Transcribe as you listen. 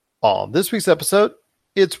On this week's episode,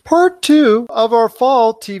 it's part 2 of our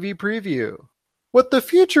fall TV preview. What the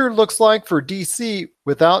future looks like for DC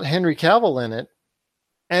without Henry Cavill in it,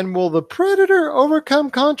 and will the Predator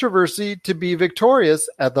overcome controversy to be victorious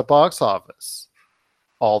at the box office?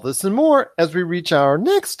 All this and more as we reach our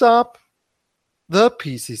next stop, the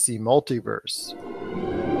PCC Multiverse.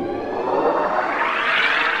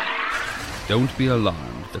 Don't be alarmed.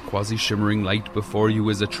 The quasi-shimmering light before you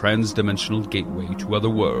is a trans-dimensional gateway to other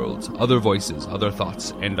worlds, other voices, other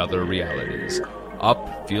thoughts, and other realities.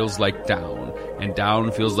 Up feels like down, and down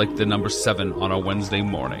feels like the number 7 on a Wednesday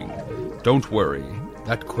morning. Don't worry.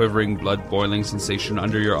 That quivering, blood-boiling sensation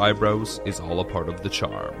under your eyebrows is all a part of the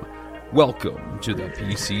charm. Welcome to the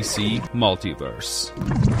PCC Multiverse.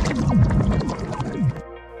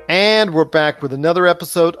 And we're back with another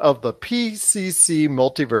episode of the PCC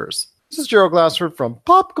Multiverse. This is Gerald Glassford from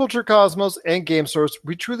Pop Culture Cosmos and Game Source.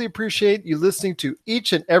 We truly appreciate you listening to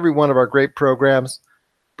each and every one of our great programs.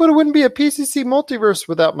 But it wouldn't be a PCC Multiverse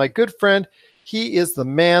without my good friend. He is the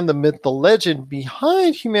man, the myth, the legend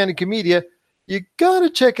behind Humanica Media. You gotta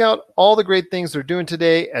check out all the great things they're doing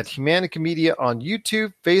today at Humanica Media on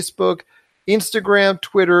YouTube, Facebook, Instagram,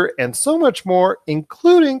 Twitter, and so much more,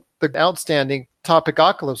 including the outstanding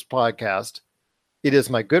Topicocalypse podcast. It is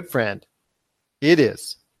my good friend. It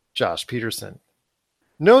is Josh Peterson.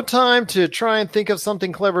 No time to try and think of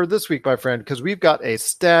something clever this week, my friend, because we've got a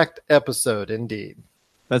stacked episode indeed.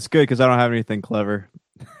 That's good, because I don't have anything clever.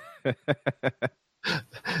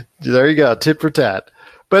 There you go, tit for tat.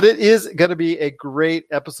 But it is going to be a great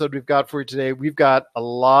episode we've got for you today. We've got a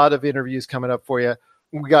lot of interviews coming up for you.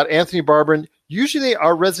 We got Anthony Barbron, usually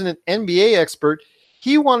our resident NBA expert.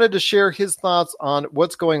 He wanted to share his thoughts on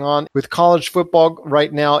what's going on with college football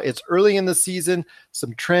right now. It's early in the season.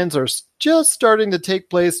 Some trends are just starting to take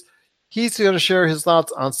place. He's going to share his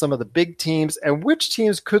thoughts on some of the big teams and which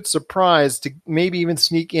teams could surprise to maybe even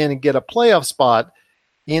sneak in and get a playoff spot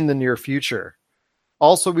in the near future.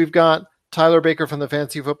 Also, we've got Tyler Baker from the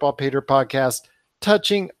Fantasy Football Pater podcast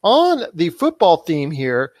touching on the football theme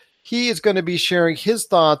here. He is going to be sharing his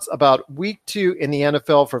thoughts about week 2 in the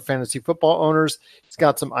NFL for fantasy football owners. He's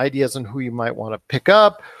got some ideas on who you might want to pick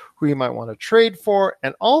up, who you might want to trade for,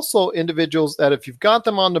 and also individuals that if you've got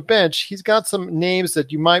them on the bench, he's got some names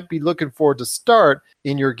that you might be looking for to start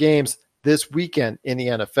in your games this weekend in the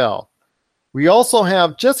NFL. We also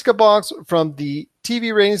have Jessica Boggs from the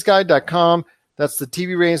TVRatingsGuide.com. That's the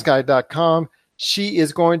TVRatingsGuide.com. She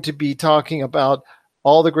is going to be talking about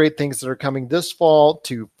all the great things that are coming this fall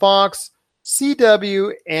to Fox,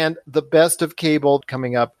 CW, and the best of cable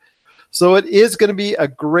coming up. So it is going to be a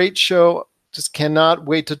great show. Just cannot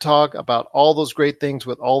wait to talk about all those great things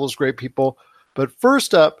with all those great people. But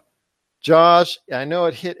first up, Josh, I know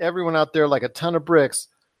it hit everyone out there like a ton of bricks,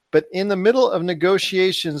 but in the middle of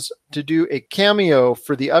negotiations to do a cameo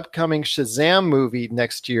for the upcoming Shazam movie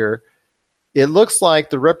next year, it looks like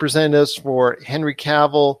the representatives for Henry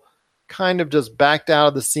Cavill kind of just backed out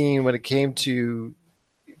of the scene when it came to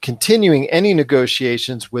continuing any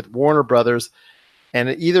negotiations with Warner Brothers. And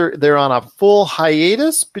either they're on a full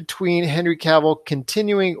hiatus between Henry Cavill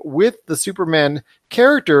continuing with the Superman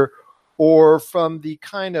character, or from the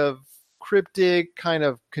kind of cryptic, kind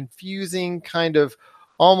of confusing, kind of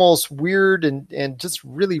almost weird and just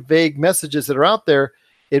really vague messages that are out there,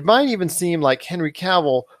 it might even seem like Henry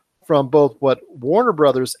Cavill, from both what Warner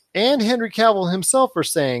Brothers and Henry Cavill himself are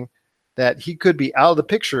saying, that he could be out of the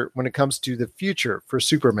picture when it comes to the future for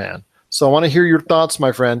Superman. So I want to hear your thoughts,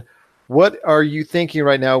 my friend. What are you thinking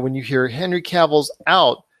right now when you hear Henry Cavill's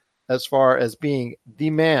out as far as being the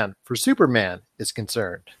man for Superman is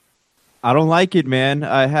concerned? I don't like it, man.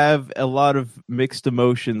 I have a lot of mixed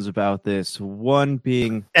emotions about this. One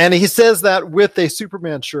being... And he says that with a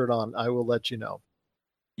Superman shirt on, I will let you know.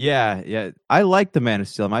 Yeah. I like The Man of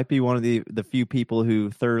Steel. I might be one of the few people who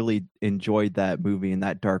thoroughly enjoyed that movie and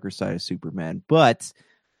that darker side of Superman. But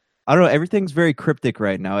I don't know. Everything's very cryptic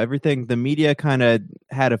right now. The media kind of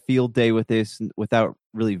had a field day with this without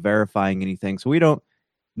really verifying anything. So we don't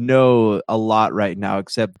know a lot right now,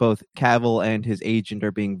 except both Cavill and his agent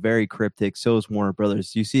are being very cryptic. So is Warner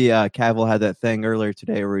Brothers. You see, Cavill had that thing earlier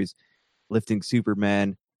today where he's lifting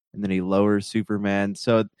Superman and then he lowers Superman.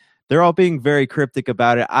 So they're all being very cryptic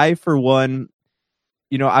about it. I, for one,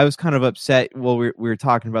 I was kind of upset. Well, we were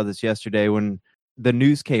talking about this yesterday when the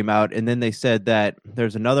news came out, and then they said that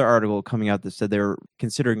there's another article coming out that said they were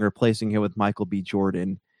considering replacing him with Michael B.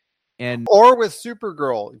 Jordan. Or with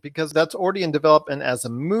Supergirl, because that's already in development as a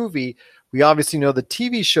movie. We obviously know the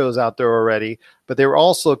TV show's out there already, but they were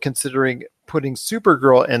also considering putting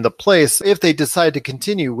Supergirl in the place if they decide to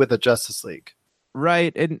continue with the Justice League.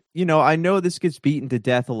 Right. And, I know this gets beaten to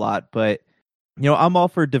death a lot, but, I'm all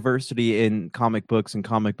for diversity in comic books and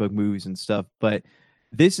comic book movies and stuff. But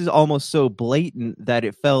this is almost so blatant that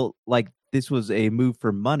it felt like this was a move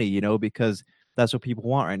for money, because that's what people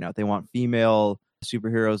want right now. They want female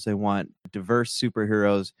superheroes, they want diverse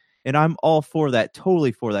superheroes. And I'm all for that,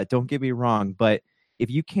 totally for that. Don't get me wrong. But if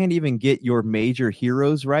you can't even get your major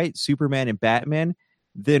heroes right, Superman and Batman,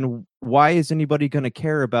 then why is anybody going to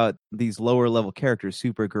care about these lower level characters,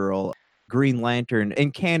 Supergirl, Green Lantern?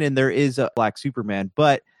 In canon, there is a Black Superman,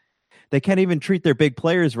 but they can't even treat their big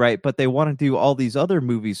players right, but they want to do all these other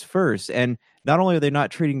movies first. And not only are they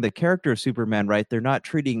not treating the character of Superman right, they're not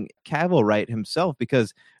treating Cavill right himself,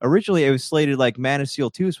 because originally it was slated like Man of Steel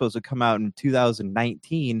 2 was supposed to come out in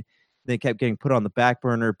 2019. They kept getting put on the back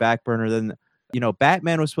burner. Then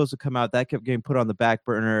Batman was supposed to come out. That kept getting put on the back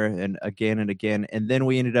burner and again. And then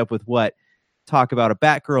we ended up with what? Talk about a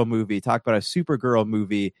Batgirl movie, talk about a Supergirl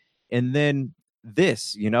movie. And then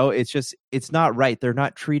this, it's not right. They're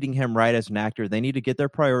not treating him right as an actor. They need to get their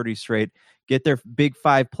priorities straight, get their big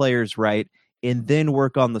five players right, and then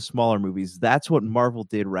work on the smaller movies. That's what Marvel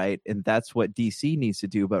did right. And that's what DC needs to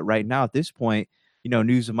do. But right now at this point,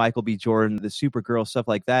 news of Michael B. Jordan, the Supergirl, stuff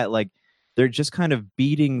like that, like, they're just kind of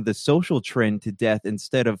beating the social trend to death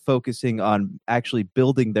instead of focusing on actually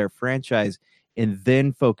building their franchise and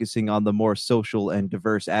then focusing on the more social and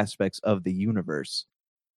diverse aspects of the universe.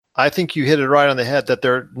 I think you hit it right on the head that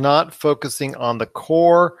they're not focusing on the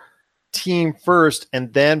core team first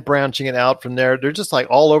and then branching it out from there. They're just like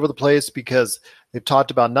all over the place because they've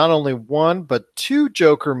talked about not only one, but two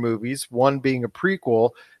Joker movies, one being a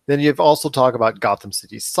prequel. Then you've also talked about Gotham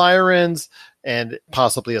City Sirens and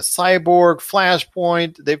possibly a Cyborg,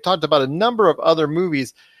 Flashpoint. They've talked about a number of other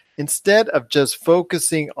movies instead of just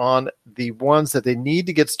focusing on the ones that they need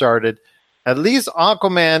to get started. At least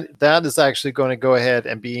Aquaman, that is actually going to go ahead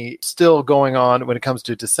and be still going on when it comes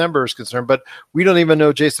to December is concerned. But we don't even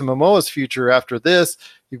know Jason Momoa's future after this.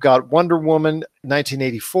 You've got Wonder Woman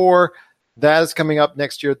 1984. That is coming up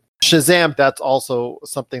next year. Shazam, that's also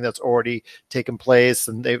something that's already taken place,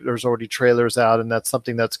 and there's already trailers out, and that's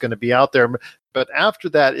something that's going to be out there. But after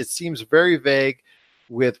that, it seems very vague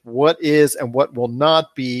with what is and what will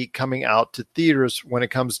not be coming out to theaters when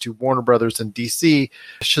it comes to Warner Brothers and DC.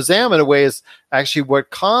 Shazam, in a way, is actually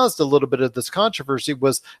what caused a little bit of this controversy.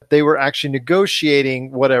 Was they were actually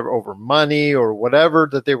negotiating whatever over money or whatever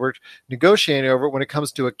that they were negotiating over when it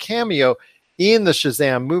comes to a cameo in the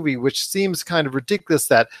Shazam movie, which seems kind of ridiculous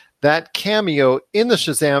that cameo in the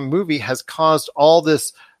Shazam movie has caused all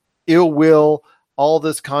this ill will, all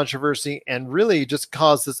this controversy, and really just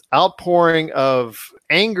caused this outpouring of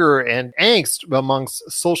anger and angst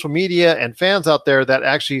amongst social media and fans out there that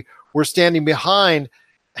actually were standing behind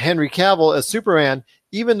Henry Cavill as Superman,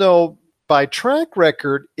 even though by track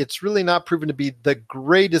record, it's really not proven to be the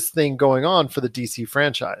greatest thing going on for the DC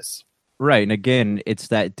franchise. Right. And again, it's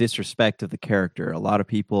that disrespect of the character. A lot of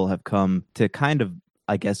people have come to kind of,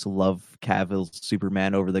 I guess, love Cavill's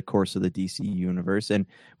Superman over the course of the DC universe. And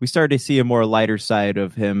we started to see a more lighter side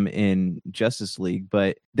of him in Justice League,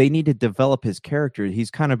 but they need to develop his character.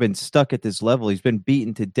 He's kind of been stuck at this level. He's been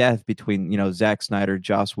beaten to death between, Zack Snyder,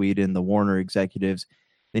 Joss Whedon, the Warner executives.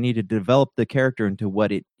 They need to develop the character into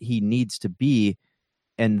what he needs to be,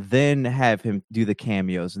 and then have him do the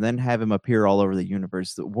cameos, and then have him appear all over the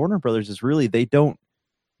universe. The Warner Brothers is really, they don't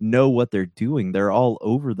know what they're doing. They're all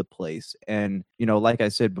over the place. And, like I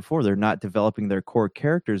said before, they're not developing their core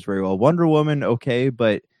characters very well. Wonder Woman, okay,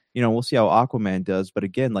 but, we'll see how Aquaman does. But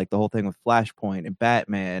again, like the whole thing with Flashpoint and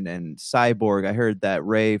Batman and Cyborg, I heard that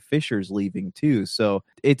Ray Fisher's leaving too. So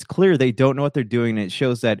it's clear they don't know what they're doing. And it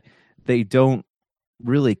shows that they don't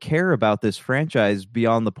really care about this franchise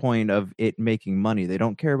beyond the point of it making money. They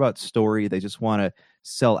don't care about story. They just want to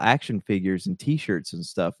sell action figures and t-shirts and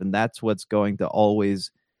stuff. And that's what's going to always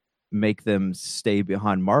make them stay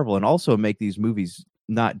behind Marvel, and also make these movies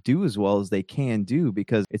not do as well as they can do,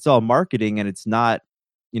 because it's all marketing. And it's not,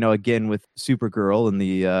 again, with Supergirl and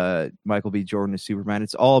the Michael B. Jordan as Superman,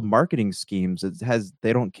 it's all marketing schemes.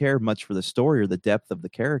 They don't care much for the story or the depth of the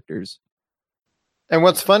characters. And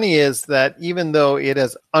what's funny is that even though it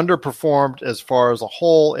has underperformed as far as a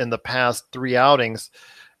whole in the past 3 outings,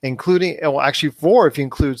 including, well, actually 4 if you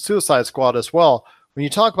include Suicide Squad as well. When you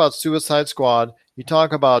talk about Suicide Squad, you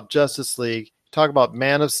talk about Justice League, you talk about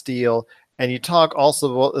Man of Steel, and you talk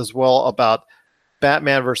also as well about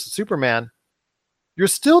Batman versus Superman, you're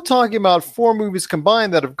still talking about 4 movies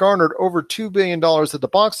combined that have garnered over $2 billion at the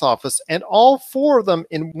box office, and all 4 of them,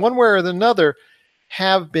 in one way or another,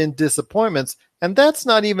 have been disappointments. And that's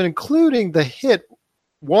not even including the hit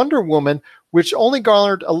Wonder Woman, which only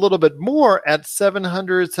garnered a little bit more at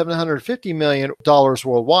 $750 million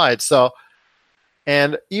worldwide. So,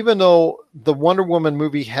 and even though the Wonder Woman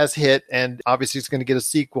movie has hit, and obviously it's going to get a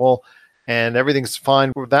sequel, and everything's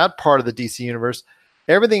fine with that part of the DC universe,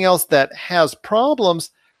 everything else that has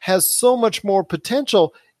problems has so much more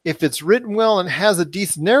potential. If it's written well and has a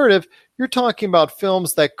decent narrative, you're talking about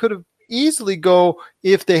films that could have easily go,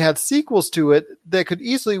 if they had sequels to it, they could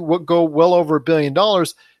easily go well over $1 billion,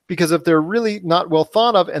 because if they're really not well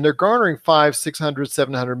thought of and they're garnering 500, 600,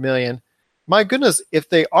 700 million, my goodness, if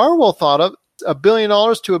they are well thought of, $1 billion to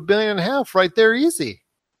 $1.5 billion right there, easy.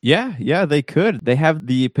 Yeah, they could. They have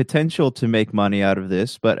the potential to make money out of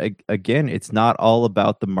this, but again, it's not all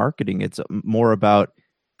about the marketing. It's more about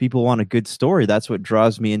people want a good story. That's what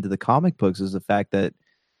draws me into the comic books, is the fact that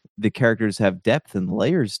the characters have depth and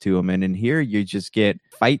layers to them. And in here, you just get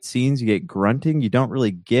fight scenes, you get grunting. You don't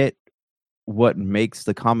really get what makes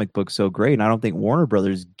the comic book so great. And I don't think Warner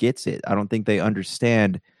Brothers gets it. I don't think they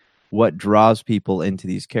understand what draws people into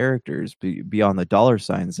these characters beyond the dollar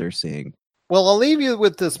signs they're seeing. Well, I'll leave you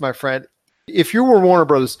with this, my friend. If you were Warner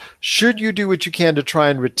Brothers, should you do what you can to try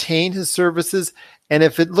and retain his services? And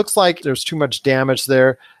if it looks like there's too much damage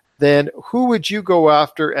there, then who would you go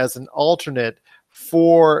after as an alternate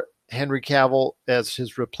for Henry Cavill as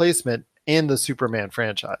his replacement in the Superman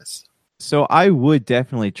franchise? So I would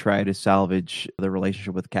definitely try to salvage the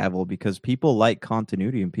relationship with Cavill, because people like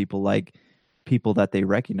continuity and people like people that they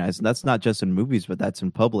recognize. And that's not just in movies, but that's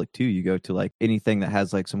in public too. You go to like anything that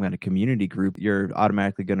has like some kind of community group, you're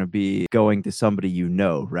automatically going to be going to somebody you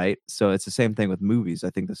know, right? So it's the same thing with movies.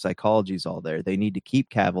 I think the psychology is all there. They need to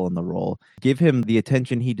keep Cavill in the role, give him the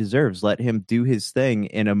attention he deserves, let him do his thing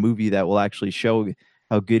in a movie that will actually show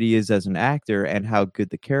how good he is as an actor and how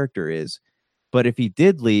good the character is. But if he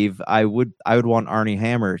did leave, I would want Armie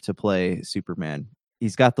Hammer to play Superman.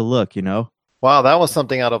 He's got the look, you know? Wow, that was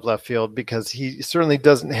something out of left field, because he certainly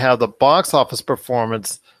doesn't have the box office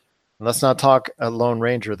performance. Let's not talk a Lone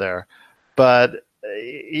Ranger there. But,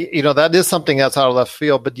 that is something that's out of left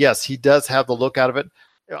field. But yes, he does have the look out of it.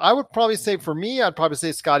 I would probably say, for me, I'd probably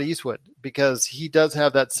say Scott Eastwood, because he does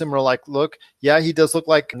have that similar like look. Yeah, he does look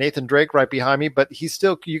like Nathan Drake right behind me, but he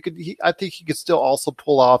still, I think he could still also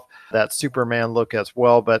pull off that Superman look as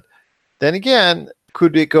well. But then again,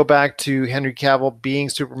 could it go back to Henry Cavill being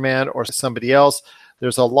Superman or somebody else?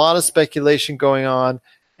 There's a lot of speculation going on.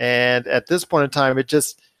 And at this point in time, it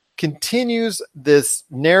just continues this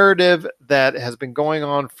narrative that has been going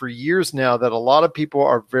on for years now that a lot of people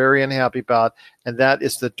are very unhappy about. And that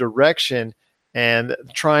is the direction and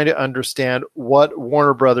trying to understand what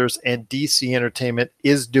Warner Brothers and DC Entertainment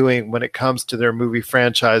is doing when it comes to their movie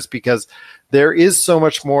franchise, because there is so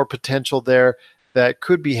much more potential there that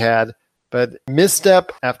could be had. But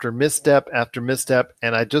misstep after misstep after misstep,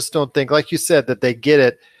 and I just don't think, like you said, that they get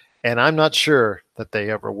it, and I'm not sure that they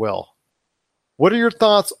ever will. What are your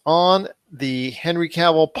thoughts on the Henry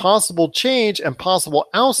Cavill possible change and possible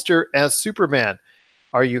ouster as Superman?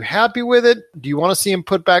 Are you happy with it? Do you want to see him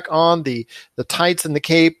put back on the tights and the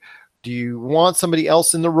cape? Do you want somebody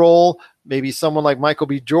else in the role? Maybe someone like Michael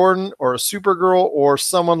B. Jordan or a Supergirl, or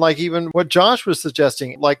someone like even what Josh was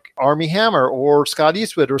suggesting, like Armie Hammer or Scott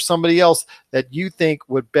Eastwood or somebody else that you think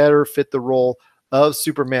would better fit the role of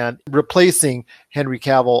Superman, replacing Henry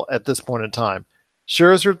Cavill at this point in time.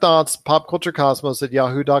 Share us your thoughts,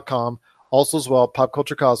 popculturecosmos@yahoo.com. Also as well, Pop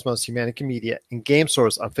Culture Cosmos, Humanica Media, and Game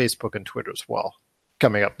Source on Facebook and Twitter as well.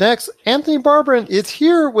 Coming up next, Anthony Barbarin is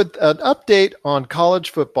here with an update on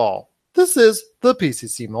college football. This is the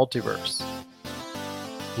PCC Multiverse.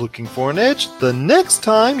 Looking for an edge the next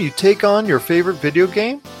time you take on your favorite video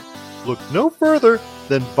game? Look no further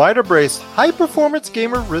than Vitabrace High Performance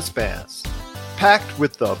Gamer Wristbands. Packed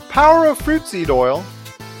with the power of fruit seed oil,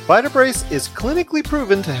 Vitabrace is clinically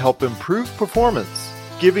proven to help improve performance,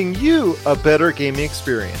 giving you a better gaming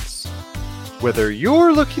experience. Whether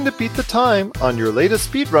you're looking to beat the time on your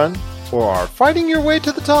latest speedrun, or are fighting your way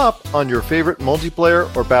to the top on your favorite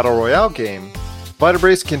multiplayer or battle royale game,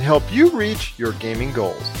 Vitabrace can help you reach your gaming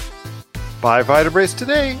goals. Buy Vitabrace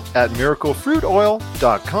today at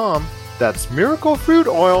miraclefruitoil.com. That's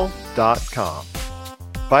miraclefruitoil.com.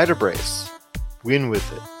 Vitabrace. Win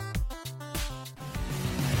with it.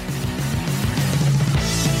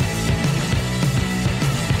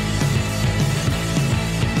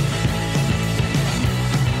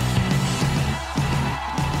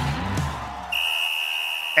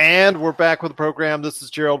 And we're back with the program. This is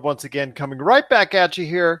Gerald once again coming right back at you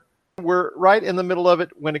here. We're right in the middle of it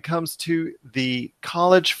when it comes to the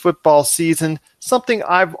college football season, something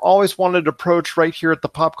I've always wanted to approach right here at the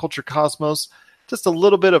Pop Culture Cosmos, just a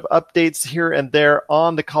little bit of updates here and there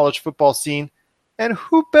on the college football scene. And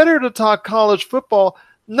who better to talk college football?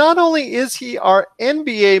 Not only is he our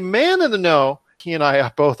NBA man in the know, he and I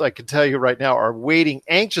both, I can tell you right now, are waiting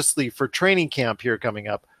anxiously for training camp here coming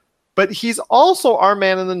up. But he's also our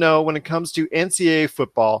man in the know when it comes to NCAA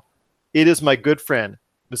football. It is my good friend,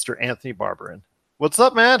 Mr. Anthony Barberin. What's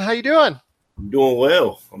up, man? How you doing? I'm doing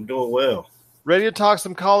well. Ready to talk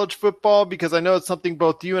some college football? Because I know it's something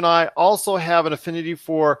both you and I also have an affinity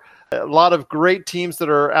for. A lot of great teams that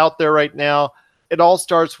are out there right now. It all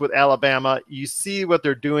starts with Alabama. You see what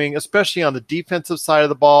they're doing, especially on the defensive side of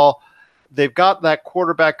the ball. They've got that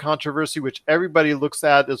quarterback controversy, which everybody looks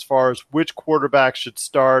at as far as which quarterback should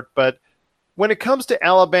start. But when it comes to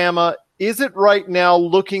Alabama, is it right now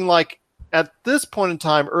looking like at this point in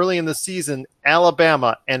time, early in the season,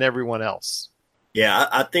 Alabama and everyone else? Yeah,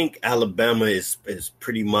 I think Alabama is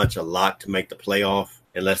pretty much a lock to make the playoff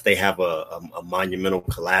unless they have a monumental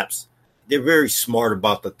collapse. They're very smart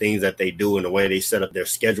about the things that they do and the way they set up their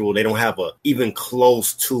schedule. They don't have a even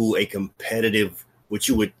close to a competitive, what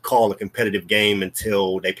you would call a competitive game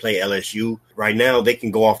until they play LSU. Right now, they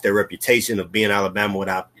can go off their reputation of being Alabama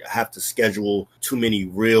without have to schedule too many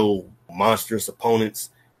real monstrous opponents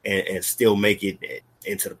and still make it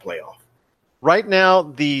into the playoff. Right now,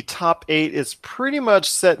 the top 8 is pretty much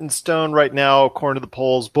set in stone right now, according to the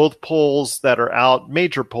polls. Both polls that are out,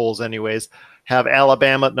 major polls anyways, have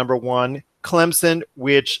Alabama at number 1, Clemson,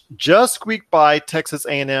 which just squeaked by Texas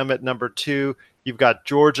A&M at number 2. You've got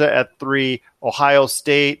Georgia at 3, Ohio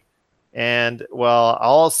State. And, well,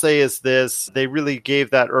 all I'll say is this. They really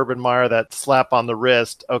gave that Urban Meyer that slap on the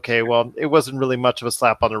wrist. Okay, well, it wasn't really much of a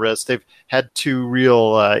slap on the wrist. They've had 2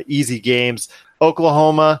 real easy games.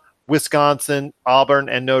 Oklahoma, Wisconsin, Auburn,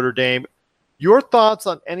 and Notre Dame. Your thoughts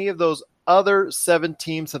on any of those other 7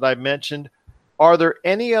 teams that I mentioned? Are there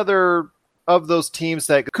any other of those teams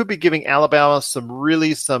that could be giving Alabama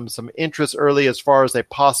some interest early as far as a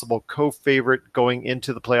possible co-favorite going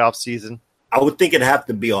into the playoff season? I would think it'd have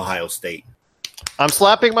to be Ohio State. I'm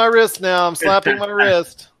slapping my wrist now. I'm slapping my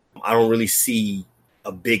wrist. I don't really see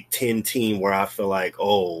a Big Ten team where I feel like,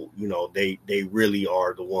 they really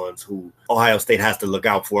are the ones who Ohio State has to look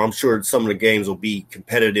out for. I'm sure some of the games will be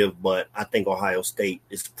competitive, but I think Ohio State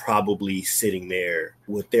is probably sitting there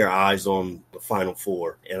with their eyes on the Final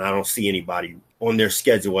Four. And I don't see anybody on their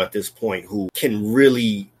schedule at this point who can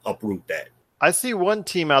really uproot that. I see one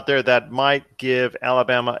team out there that might give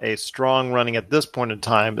Alabama a strong running at this point in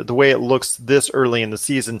time, the way it looks this early in the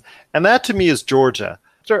season. And that to me is Georgia.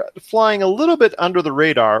 They're flying a little bit under the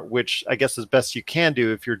radar, which I guess is best you can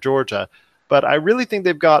do if you're Georgia. But I really think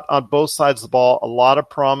they've got on both sides of the ball a lot of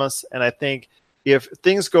promise. And I think if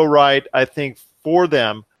things go right, I think for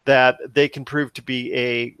them that they can prove to be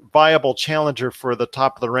a viable challenger for the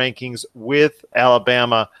top of the rankings with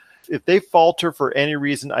Alabama. If they falter for any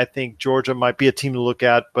reason, I think Georgia might be a team to look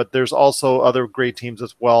at, but there's also other great teams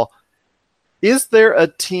as well. Is there a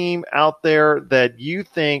team out there that you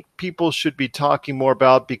think people should be talking more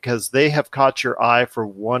about because they have caught your eye for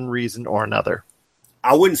one reason or another?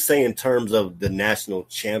 I wouldn't say in terms of the national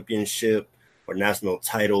championship or national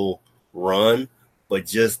title run, but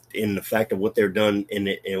just in the fact of what they're done and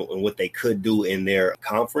what they could do in their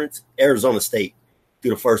conference. Arizona State,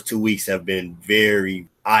 through the first 2 weeks, have been very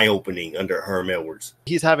eye-opening under Herm Edwards.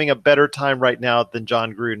 He's having a better time right now than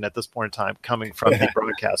John Gruden at this point in time coming from the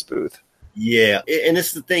broadcast booth. Yeah, and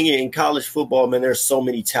it's the thing in college football, man, there's so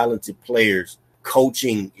many talented players.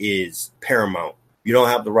 Coaching is paramount. You don't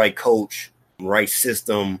have the right coach, right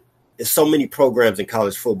system. There's so many programs in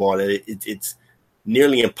college football that it's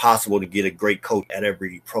nearly impossible to get a great coach at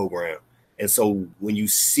every program. And so when you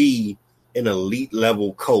see an elite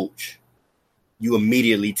level coach, you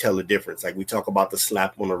immediately tell the difference. Like we talk about the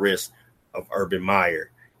slap on the wrist of Urban Meyer.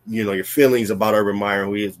 Your feelings about Urban Meyer,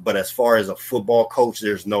 who he is, but as far as a football coach,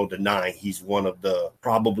 there's no denying he's one of the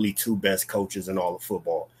probably 2 best coaches in all of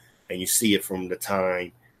football. And you see it from the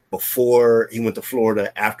time before he went to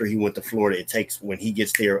Florida, after he went to Florida, it takes when he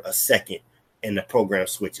gets there a second and the program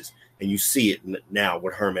switches. And you see it now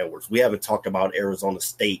with Herm Edwards. We haven't talked about Arizona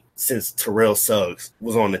State since Terrell Suggs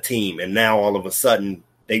was on the team. And now all of a sudden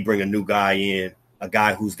they bring a new guy in, a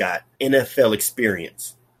guy who's got NFL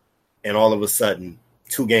experience. And all of a sudden,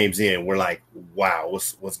 2 games in, we're like, wow,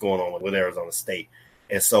 what's going on with Arizona State?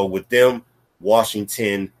 And so with them,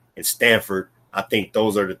 Washington and Stanford, I think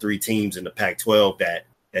those are the 3 teams in the Pac-12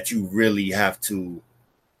 that you really have to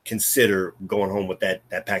consider going home with that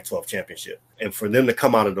Pac-12 championship. And for them to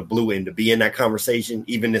come out of the blue and to be in that conversation,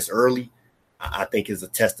 even this early, I think is a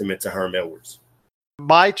testament to Herm Edwards.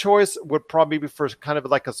 My choice would probably be for kind of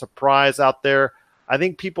like a surprise out there. I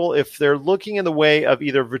think people, if they're looking in the way of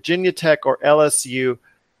either Virginia Tech or LSU,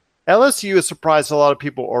 LSU has surprised a lot of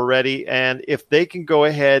people already, and if they can go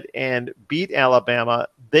ahead and beat Alabama,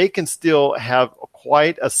 they can still have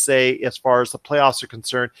quite a say as far as the playoffs are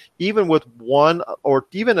concerned, even with one or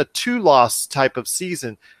even a two-loss type of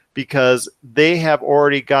season, because they have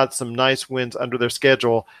already got some nice wins under their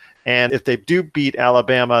schedule. And if they do beat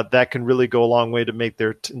Alabama, that can really go a long way to make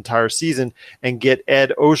their entire season and get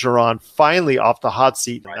Ed Orgeron finally off the hot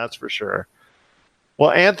seat. Right. That's for sure.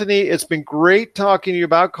 Well, Anthony, it's been great talking to you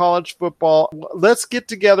about college football. Let's get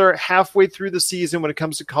together halfway through the season when it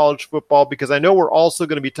comes to college football, because I know we're also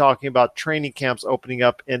going to be talking about training camps opening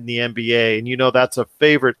up in the NBA. And you know that's a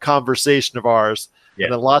favorite conversation of ours,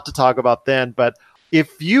 and a lot to talk about then. But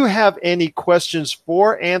if you have any questions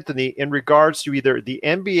for Anthony in regards to either the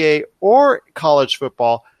NBA or college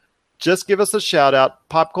football, just give us a shout out,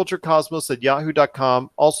 popculturecosmos@yahoo.com.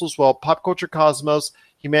 Also as well, Pop Culture Cosmos,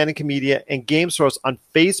 Humanica Media, and Game Source on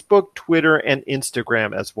Facebook, Twitter, and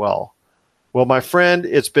Instagram as well. Well, my friend,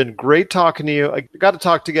 it's been great talking to you. I got to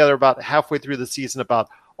talk together about halfway through the season about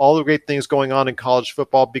all the great things going on in college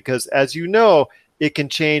football, because as you know, it can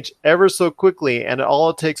change ever so quickly, and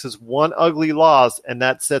all it takes is one ugly loss, and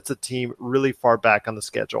that sets a team really far back on the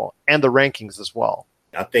schedule and the rankings as well.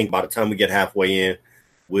 I think by the time we get halfway in,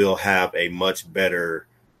 we'll have a much better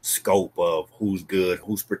scope of who's good,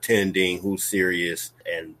 who's pretending, who's serious,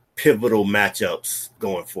 and pivotal matchups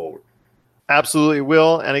going forward. Absolutely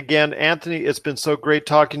will. And again, Anthony, it's been so great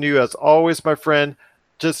talking to you as always, my friend.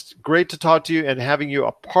 Just great to talk to you and having you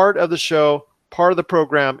a part of the show, part of the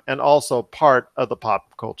program, and also part of the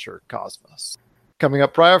Pop Culture Cosmos. Coming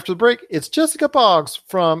up right after the break, it's Jessica Boggs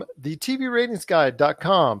from the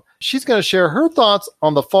TVRatingsGuide.com. She's going to share her thoughts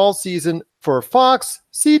on the fall season for Fox,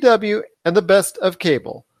 CW, and the best of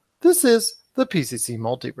cable. This is the PCC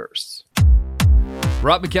Multiverse.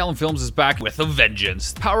 Rob McCallum Films is back with a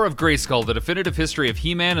vengeance. Power of Grayskull, the definitive history of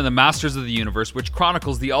He-Man and the Masters of the Universe, which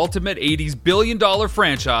chronicles the ultimate 80s billion-dollar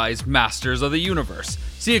franchise, Masters of the Universe.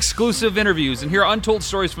 See exclusive interviews and hear untold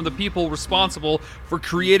stories from the people responsible for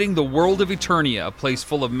creating the world of Eternia, a place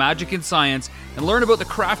full of magic and science, and learn about the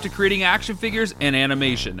craft of creating action figures and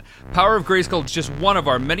animation. Power of Grayskull is just one of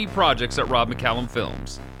our many projects at Rob McCallum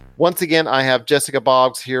Films. Once again, I have Jessica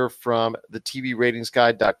Boggs here from the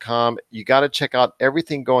TVRatingsGuide.com. You got to check out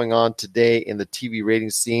everything going on today in the TV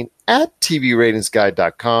ratings scene at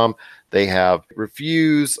TVRatingsGuide.com. They have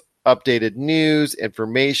reviews, updated news,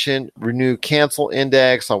 information, renew cancel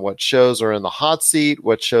index on what shows are in the hot seat,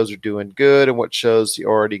 what shows are doing good, and what shows they're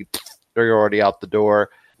already out the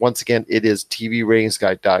door. Once again, it is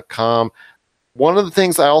TVRatingsGuide.com. One of the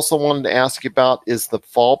things I also wanted to ask you about is the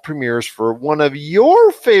fall premieres for one of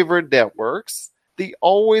your favorite networks, the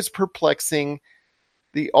always perplexing,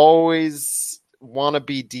 the always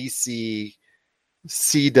wannabe DC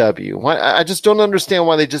CW. I just don't understand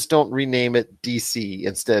why they just don't rename it DC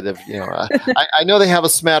instead of, I know they have a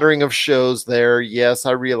smattering of shows there. Yes,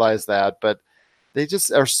 I realize that, but they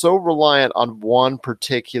just are so reliant on one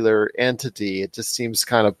particular entity. It just seems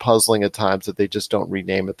kind of puzzling at times that they just don't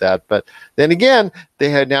rename it that. But then again,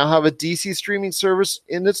 they now have a DC streaming service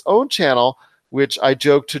in its own channel, which I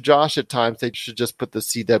joke to Josh at times, they should just put the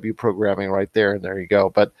CW programming right there, and there you go.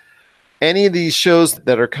 But any of these shows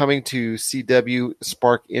that are coming to CW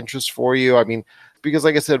spark interest for you? I mean, because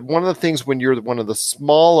like I said, one of the things when you're one of the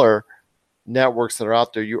smaller networks that are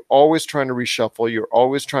out there, you're always trying to reshuffle, you're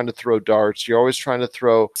always trying to throw darts, you're always trying to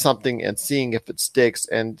throw something and seeing if it sticks.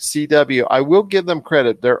 And CW, I will give them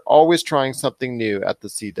credit, they're always trying something new at the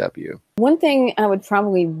CW. One thing I would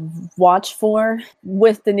probably watch for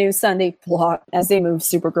with the new Sunday block as they move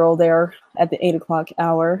Supergirl there at the 8 o'clock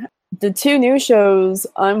hour, the two new shows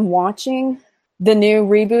I'm watching, the new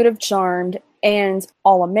reboot of Charmed and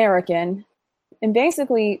All American. And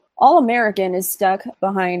basically, All American is stuck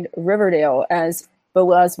behind Riverdale, as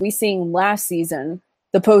we seen last season.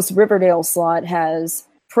 The post-Riverdale slot has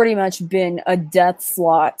pretty much been a death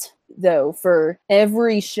slot, though, for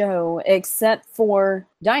every show except for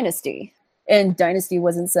Dynasty. And Dynasty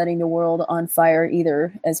wasn't setting the world on fire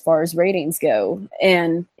either, as far as ratings go.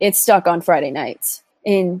 And it's stuck on Friday nights.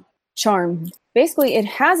 In Charm, basically, it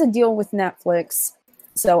has a deal with Netflix.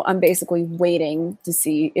 So I'm basically waiting to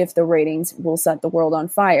see if the ratings will set the world on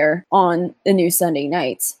fire on the new Sunday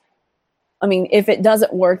nights. I mean, if it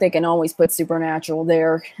doesn't work, they can always put Supernatural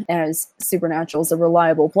there, as Supernatural's a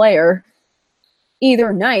reliable player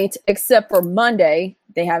either night, except for Monday.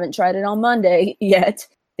 They haven't tried it on Monday yet.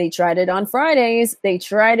 They tried it on Fridays. They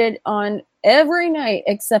tried it on every night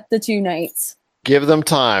except the 2 nights. Give them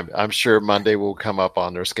time. I'm sure Monday will come up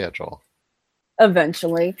on their schedule.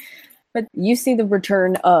 Eventually. But you see the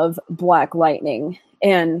return of Black Lightning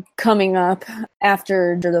and coming up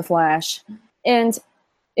after The Flash. And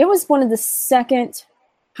it was one of the second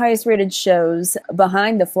highest rated shows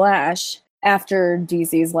behind The Flash after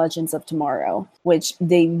DC's Legends of Tomorrow, which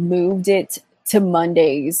they moved it to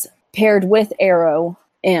Mondays, paired with Arrow,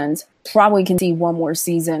 and probably can see one more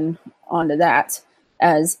season onto that,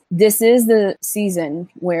 as this is the season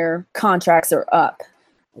where contracts are up.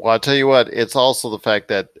 Well, I'll tell you what, it's also the fact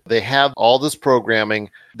that they have all this programming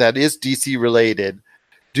that is DC related.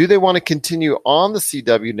 Do they want to continue on the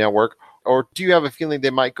CW network, or do you have a feeling they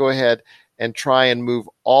might go ahead and try and move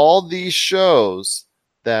all these shows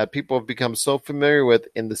that people have become so familiar with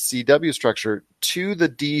in the CW structure to the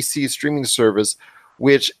DC streaming service,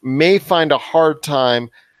 which may find a hard time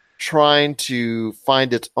trying to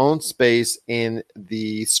find its own space in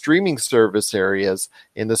the streaming service areas,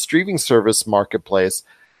 in the streaming service marketplace,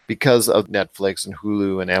 because of Netflix and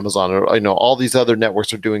Hulu and Amazon, or all these other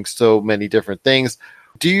networks are doing so many different things.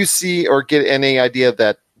 Do you see or get any idea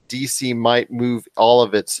that DC might move all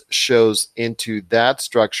of its shows into that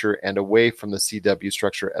structure and away from the CW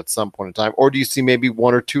structure at some point in time? Or do you see maybe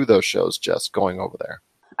one or two of those shows just going over there?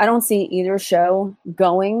 I don't see either show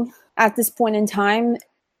going at this point in time,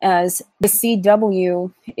 as the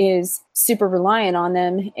CW is super reliant on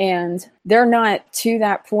them, and they're not to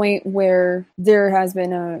that point where there has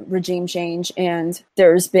been a regime change and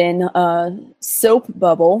there's been a soap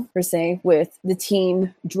bubble, per se, with the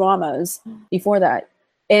teen dramas before that.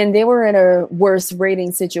 And they were in a worse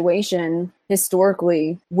rating situation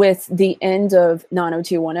historically with the end of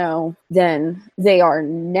 90210 than they are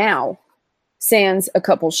now, sans a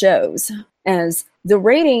couple shows, as the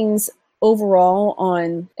ratings overall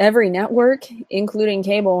on every network, including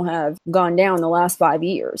cable, have gone down the last 5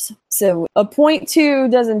 years. So a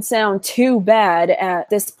 0.2 doesn't sound too bad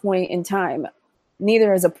at this point in time.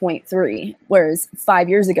 Neither is a 0.3, whereas 5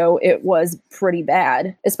 years ago it was pretty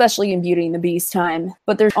bad, especially in Beauty and the Beast time.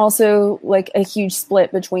 But there's also like a huge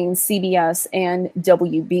split between CBS and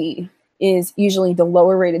WB. Is usually the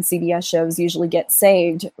lower rated CBS shows usually get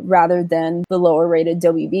saved rather than the lower rated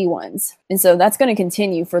WB ones. And so that's going to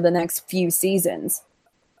continue for the next few seasons.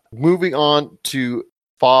 Moving on to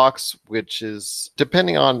Fox, which is,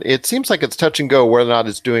 depending on, it seems like it's touch and go whether or not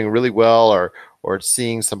it's doing really well or it's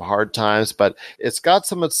seeing some hard times, but it's got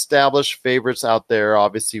some established favorites out there,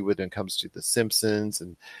 obviously, when it comes to The Simpsons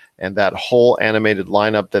and that whole animated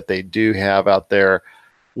lineup that they do have out there.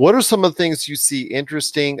 What are some of the things you see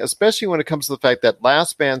interesting, especially when it comes to the fact that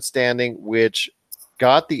Last Man Standing, which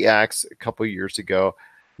got the axe a couple of years ago,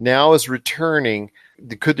 now is returning?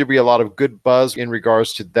 Could there be a lot of good buzz in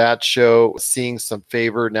regards to that show, seeing some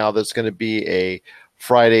favor now that's going to be a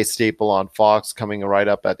Friday staple on Fox coming right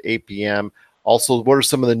up at 8 p.m.? Also, what are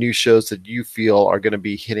some of the new shows that you feel are going to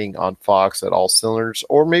be hitting on Fox at all cylinders,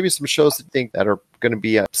 or maybe some shows that you think that are going to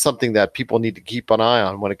be something that people need to keep an eye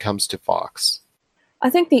on when it comes to Fox? I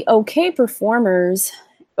think the okay performers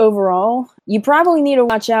overall, you probably need to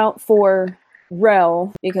watch out for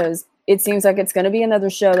Rel, because it seems like it's going to be another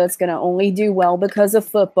show that's going to only do well because of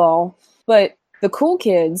football. But The Cool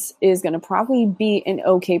Kids is going to probably be an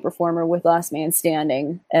okay performer with Last Man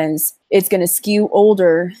Standing, as it's going to skew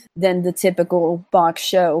older than the typical Fox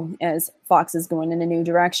show, as Fox is going in a new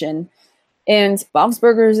direction. And Bob's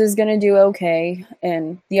Burgers is going to do okay,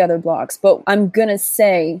 and the other blocks. But I'm going to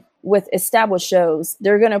say, with established shows,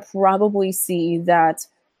 they're going to probably see that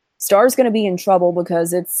Star's going to be in trouble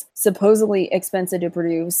because it's supposedly expensive to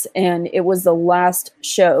produce, and it was the last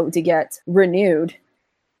show to get renewed.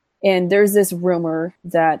 And there's this rumor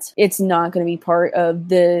that it's not going to be part of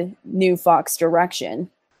the new Fox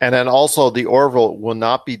direction. And then also the Orville will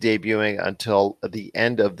not be debuting until the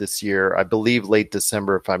end of this year, I believe late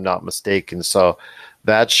December, if I'm not mistaken. So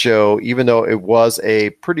that show, even though it was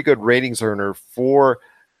a pretty good ratings earner for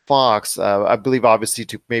Fox, I believe obviously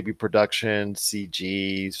to maybe production,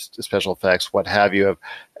 CG, special effects, what have you,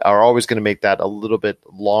 are always going to make that a little bit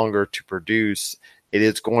longer to produce. It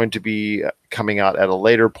is going to be coming out at a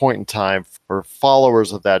later point in time for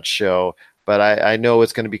followers of that show. But I know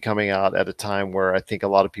it's going to be coming out at a time where I think a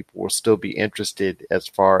lot of people will still be interested as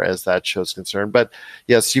far as that show is concerned. But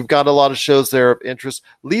yes, you've got a lot of shows there of interest.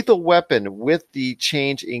 Lethal Weapon, with the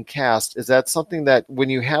change in cast, is that something that when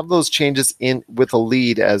you have those changes in with a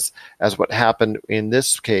lead, as what happened in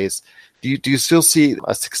this case, do you still see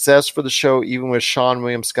a success for the show, even with Sean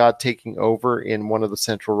William Scott taking over in one of the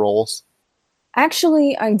central roles?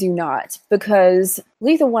 Actually, I do not, because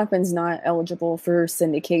Lethal Weapon's not eligible for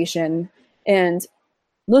syndication. And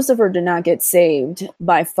Lucifer did not get saved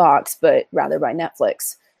by Fox, but rather by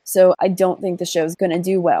Netflix. So I don't think the show's going to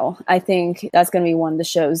do well. I think that's going to be one of the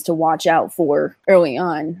shows to watch out for early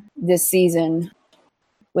on this season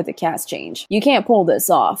with the cast change. You can't pull this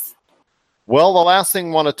off. Well, the last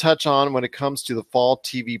thing I want to touch on when it comes to the fall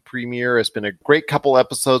TV premiere, it's been a great couple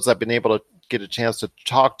episodes I've been able to get a chance to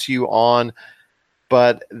talk to you on.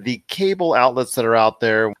 But the cable outlets that are out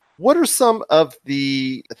there, what are some of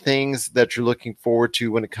the things that you're looking forward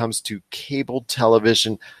to when it comes to cable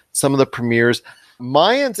television, some of the premieres?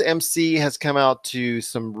 Mayans MC has come out to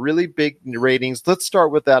some really big ratings. Let's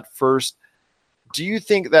start with that first. Do you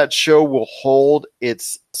think that show will hold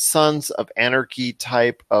its Sons of Anarchy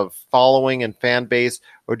type of following and fan base,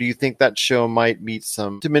 or do you think that show might meet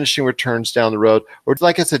some diminishing returns down the road? Or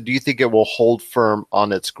like I said, do you think it will hold firm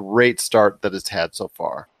on its great start that it's had so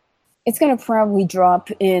far? It's going to probably drop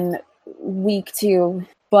in week 2,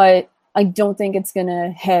 but I don't think it's going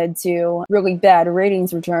to head to really bad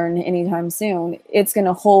ratings return anytime soon. It's going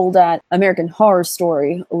to hold at American Horror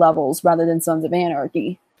Story levels rather than Sons of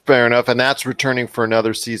Anarchy. Fair enough. And that's returning for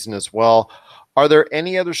another season as well. Are there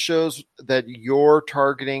any other shows that you're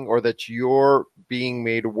targeting or that you're being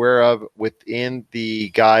made aware of within the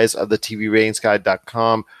guise of the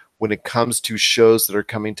TVRatingsGuide.com when it comes to shows that are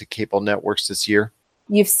coming to cable networks this year?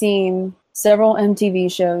 You've seen several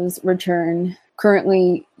MTV shows return.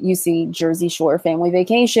 Currently, you see Jersey Shore Family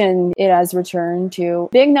Vacation. It has returned to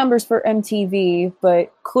big numbers for MTV,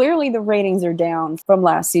 but clearly the ratings are down from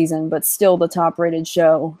last season, but still the top-rated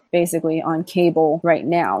show basically on cable right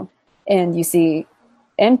now. And you see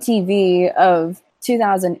MTV of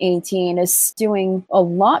 2018 is doing a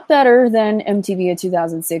lot better than MTV of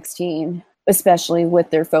 2016, especially with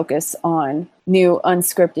their focus on new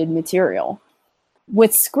unscripted material.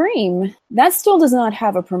 With Scream, that still does not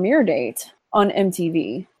have a premiere date on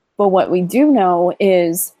MTV. But what we do know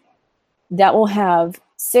is that will have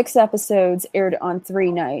 6 episodes aired on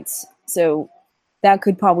 3 nights. So that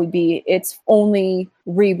could probably be its only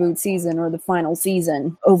reboot season or the final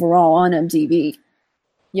season overall on MTV.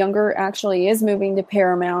 Younger actually is moving to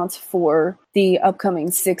Paramount for the upcoming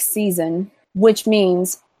 6th season, which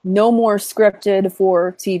means no more scripted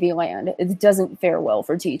for TV Land. It doesn't fare well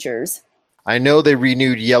for teachers. I know they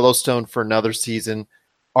renewed Yellowstone for another season.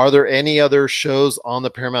 Are there any other shows on the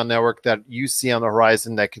Paramount Network that you see on the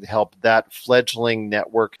horizon that could help that fledgling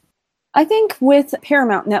network? I think with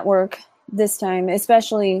Paramount Network this time,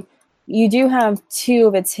 especially, you do have 2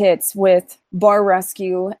 of its hits with Bar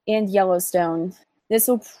Rescue and Yellowstone. This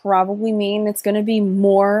will probably mean it's going to be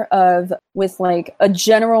more of with like a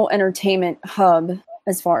general entertainment hub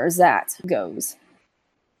as far as that goes.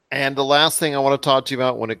 And the last thing I want to talk to you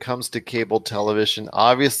about when it comes to cable television,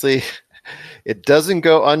 obviously, it doesn't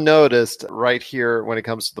go unnoticed right here when it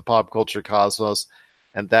comes to the pop culture cosmos,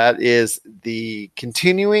 and that is the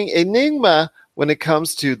continuing enigma when it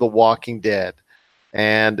comes to The Walking Dead.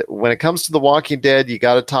 And when it comes to The Walking Dead, you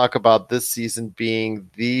got to talk about this season being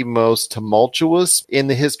the most tumultuous in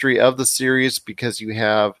the history of the series because you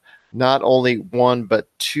have not only 1 but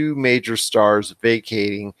 2 major stars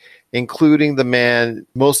vacating, including the man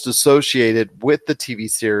most associated with the TV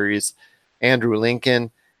series, Andrew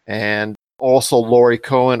Lincoln, and also Laurie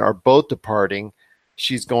Cohen are both departing.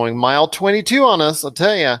 She's going mile 22 on us, I'll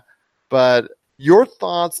tell you. But your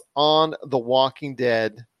thoughts on The Walking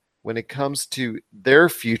Dead when it comes to their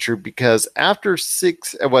future, because after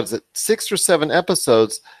 6 or 7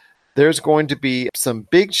 episodes, there's going to be some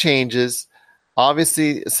big changes.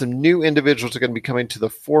 Obviously, some new individuals are going to be coming to the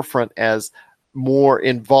forefront as more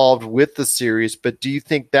involved with the series. But do you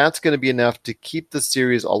think that's going to be enough to keep the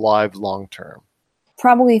series alive long term?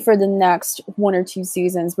 Probably for the next 1 or 2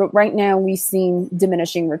 seasons, but right now we've seen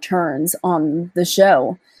diminishing returns on the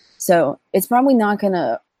show. So it's probably not going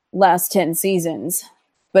to last 10 seasons,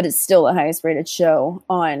 but it's still the highest rated show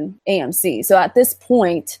on AMC. So at this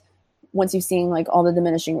point, once you've seen like all the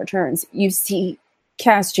diminishing returns, you see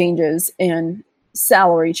cast changes and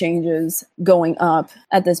salary changes going up.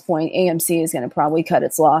 At this point, AMC is going to probably cut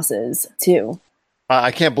its losses too.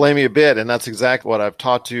 I can't blame you a bit, and that's exactly what I've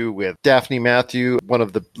talked to with Daphne Matthew, one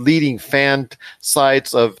of the leading fan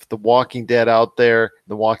sites of The Walking Dead out there,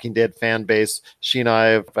 the Walking Dead fan base. She and I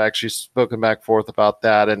have actually spoken back and forth about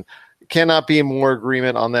that, and cannot be in more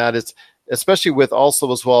agreement on that. It's especially with also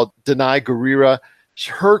as well, Danai Gurira.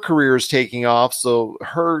 Her career is taking off, so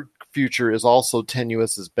her future is also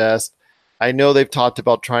tenuous as best. I know they've talked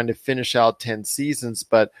about trying to finish out 10 seasons,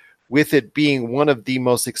 but with it being one of the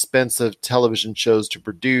most expensive television shows to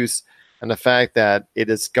produce, and the fact that it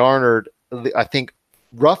has garnered, I think,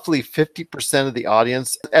 roughly 50% of the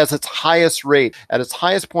audience as its highest rate. At its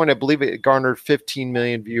highest point, I believe it garnered 15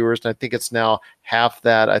 million viewers, and I think it's now half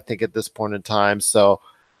that, I think, at this point in time. So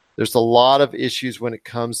There's a lot of issues when it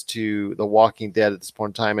comes to The Walking Dead at this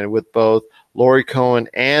point in time, and with both Laurie Cohen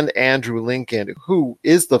and Andrew Lincoln, who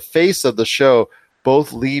is the face of the show,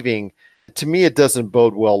 both leaving. To me, it doesn't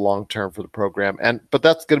bode well long term for the program, but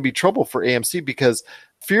that's going to be trouble for AMC because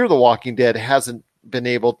Fear the Walking Dead hasn't been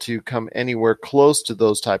able to come anywhere close to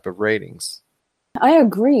those type of ratings. I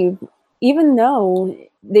agree. Even though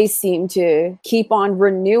they seem to keep on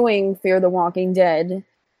renewing Fear the Walking Dead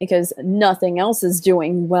because nothing else is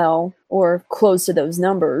doing well or close to those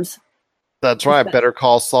numbers. That's right. Better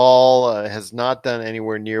Call Saul has not done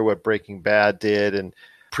anywhere near what Breaking Bad did, and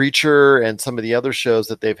Preacher and some of the other shows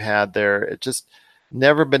that they've had there, it just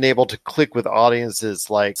never been able to click with audiences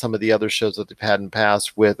like some of the other shows that they've had in the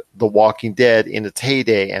past with The Walking Dead in its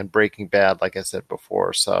heyday and Breaking Bad, like I said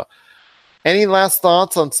before. So any last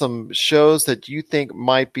thoughts on some shows that you think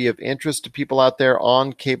might be of interest to people out there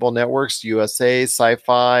on cable networks, USA,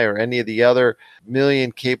 Sci-Fi, or any of the other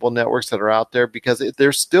million cable networks that are out there? Because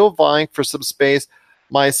they're still vying for some space.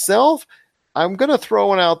 Myself, I'm going to throw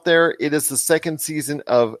one out there. It is the second season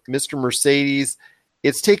of Mr. Mercedes.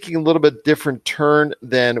 It's taking a little bit different turn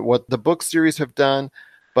than what the book series have done.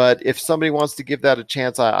 But if somebody wants to give that a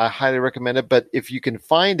chance, I highly recommend it. But if you can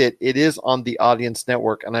find it, it is on the Audience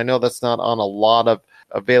Network. And I know that's not on a lot of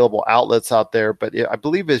available outlets out there. But I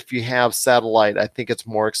believe if you have satellite, I think it's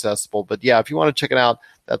more accessible. But yeah, if you want to check it out,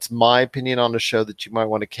 that's my opinion on the show that you might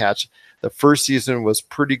want to catch. The first season was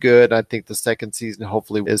pretty good. I think the second season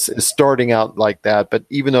hopefully is starting out like that. But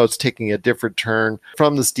even though it's taking a different turn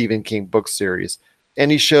from the Stephen King book series.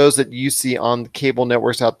 Any shows that you see on cable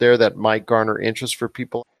networks out there that might garner interest for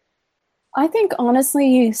people? I think honestly,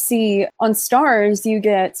 you see on Starz, you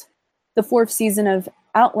get the 4th season of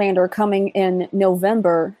Outlander coming in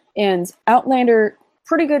November. And Outlander,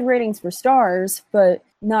 pretty good ratings for Starz, but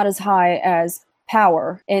not as high as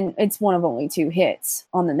Power. And it's one of only 2 hits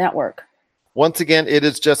on the network. Once again, it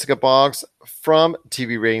is Jessica Boggs from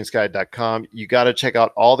TVRatingsGuide.com. You got to check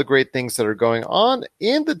out all the great things that are going on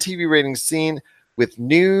in the TV ratings scene with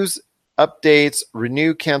news, updates,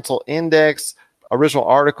 renew, cancel index, original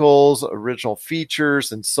articles, original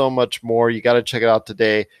features, and so much more. You got to check it out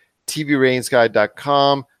today.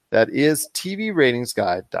 TVRatingsGuide.com. That is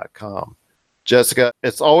TVRatingsGuide.com. Jessica,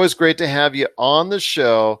 it's always great to have you on the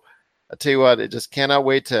show. I tell you what, I just cannot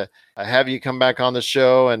wait to have you come back on the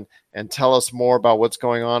show and tell us more about what's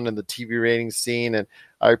going on in the TV ratings scene. And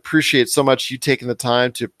I appreciate so much you taking the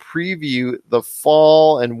time to preview the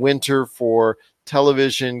fall and winter for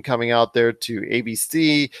television coming out there to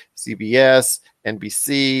ABC, CBS,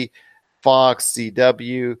 NBC, Fox,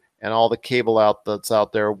 CW, and all the cable outlets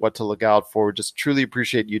out there, what to look out for. Just truly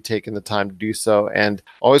appreciate you taking the time to do so. And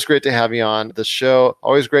always great to have you on the show.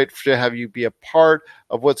 Always great to have you be a part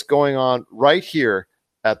of what's going on right here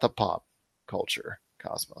at the Pop Culture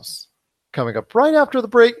Cosmos. Coming up right after the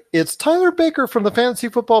break, it's Tyler Baker from the Fantasy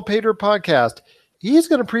Football Paydirt podcast. He's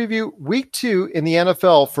going to preview week 2 in the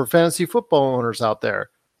NFL for fantasy football owners out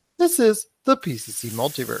there. This is the PCC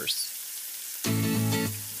Multiverse.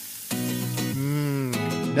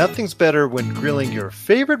 Nothing's better when grilling your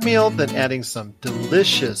favorite meal than adding some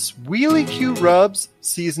delicious Wheelie Q rubs,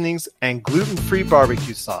 seasonings, and gluten-free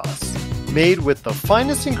barbecue sauce. Made with the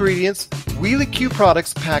finest ingredients, Wheelie Q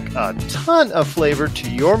products pack a ton of flavor to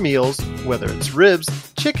your meals, whether it's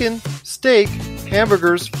ribs, chicken, steak,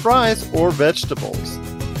 hamburgers, fries, or vegetables.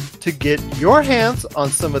 To get your hands on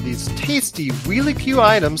some of these tasty Wheelie Q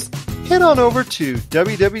items, head on over to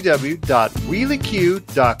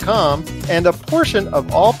www.wheelieq.com, and a portion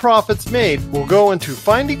of all profits made will go into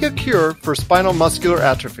finding a cure for spinal muscular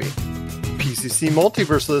atrophy. PCC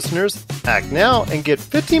Multiverse listeners, act now and get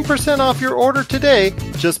 15% off your order today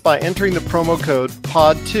just by entering the promo code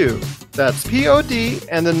POD2. That's POD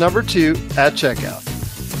and the number 2 at checkout.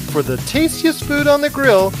 For the tastiest food on the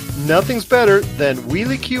grill, nothing's better than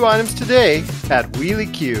Wheelie Q items today at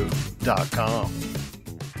wheelieq.com.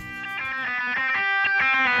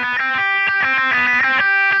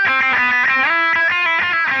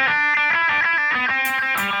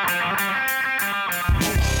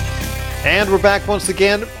 And we're back once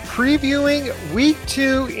again, previewing week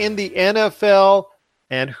 2 in the NFL.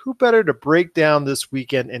 And who better to break down this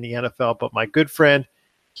weekend in the NFL but my good friend.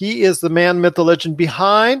 He is the man, myth, the legend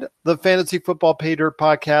behind the Fantasy Football Paydirt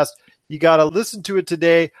podcast. You got to listen to it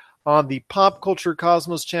today on the Pop Culture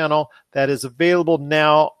Cosmos channel that is available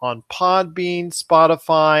now on Podbean,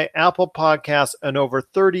 Spotify, Apple Podcasts, and over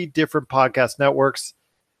 30 different podcast networks.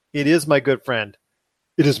 It is my good friend.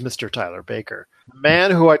 It is Mr. Tyler Baker, a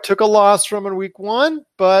man who I took a loss from in week 1,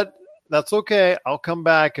 but that's okay. I'll come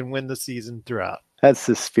back and win the season throughout. That's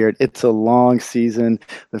the spirit. It's a long season.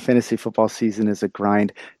 The fantasy football season is a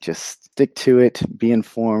grind. Just stick to it, be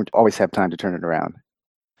informed, always have time to turn it around.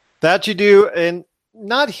 That you do. And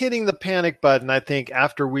not hitting the panic button, I think,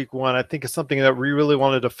 after week one, I think is something that we really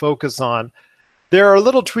wanted to focus on. There are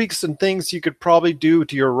little tweaks and things you could probably do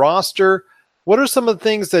to your roster. What are some of the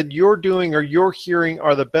things that you're doing or you're hearing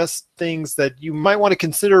are the best things that you might want to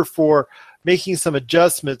consider for making some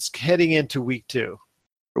adjustments heading into week two?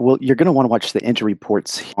 Well, you're going to want to watch the injury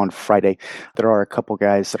reports on Friday. There are a couple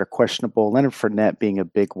guys that are questionable, Leonard Fournette being a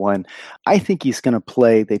big one. I think he's going to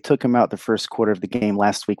play. They took him out the first quarter of the game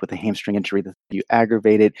last week with a hamstring injury. That you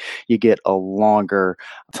aggravate it, you get a longer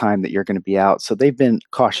time that you're going to be out. So they've been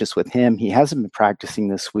cautious with him. He hasn't been practicing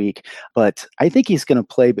this week, but I think he's going to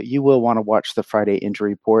play, but you will want to watch the Friday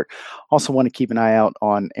injury report. Also want to keep an eye out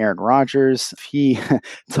on Aaron Rodgers. If he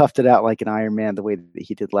toughed it out like an Iron Man the way that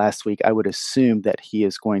he did last week, I would assume that he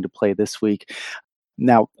is going to play this week.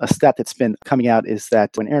 Now, a stat that's been coming out is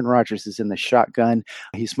that when Aaron Rodgers is in the shotgun,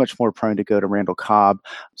 he's much more prone to go to Randall Cobb.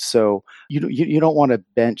 So you don't want to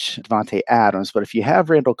bench Davante Adams, but if you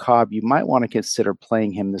have Randall Cobb, you might want to consider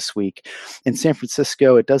playing him this week. In San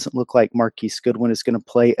Francisco, it doesn't look like Marquise Goodwin is going to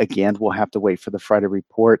play. Again, we'll have to wait for the Friday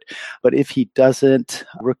report. But if he doesn't,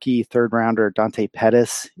 rookie third rounder Dante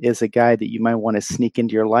Pettis is a guy that you might want to sneak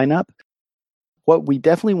into your lineup. What we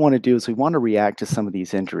definitely want to do is we want to react to some of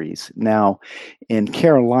these injuries. Now, in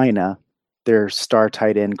Carolina, their star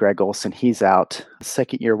tight end, Greg Olsen, he's out.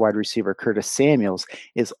 Second-year wide receiver, Curtis Samuels,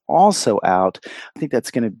 is also out. I think that's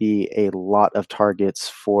going to be a lot of targets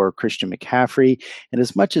for Christian McCaffrey. And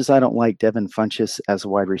as much as I don't like Devin Funchess as a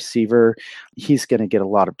wide receiver, he's going to get a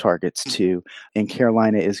lot of targets too. And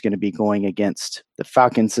Carolina is going to be going against the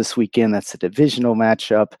Falcons this weekend. That's a divisional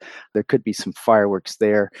matchup. There could be some fireworks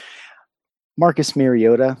there. Marcus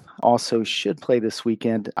Mariota also should play this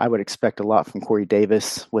weekend. I would expect a lot from Corey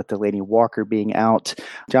Davis with Delaney Walker being out.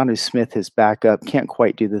 Jonnu Smith, his backup, can't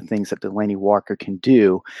quite do the things that Delaney Walker can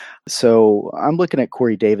do. So I'm looking at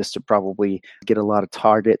Corey Davis to probably get a lot of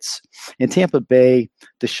targets. In Tampa Bay,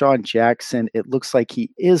 Deshaun Jackson, it looks like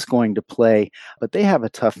he is going to play, but they have a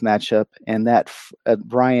tough matchup, and that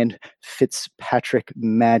Ryan Fitzpatrick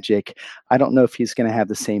magic, I don't know if he's going to have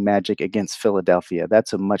the same magic against Philadelphia.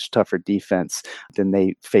 That's a much tougher defense than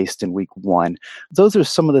they faced in week one. Those are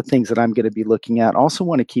some of the things that I'm going to be looking at. Also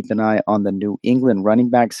want to keep an eye on the New England running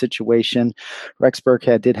back situation. Rex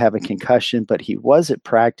Burkhead did have a concussion, but he was at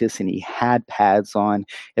practice and he had pads on.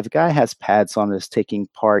 If a guy has pads on and is taking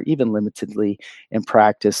part, even limitedly in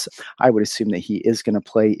practice, I would assume that he is going to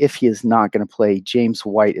play. If he is not going to play, James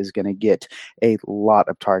White is going to get a lot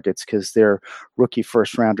of targets because their rookie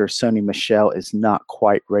first rounder, Sony Michel, is not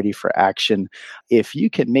quite ready for action. If you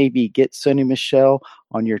can maybe get Sony Michel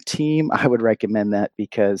on your team, I would recommend that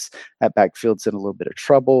because that backfield's in a little bit of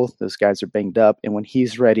trouble. Those guys are banged up. And when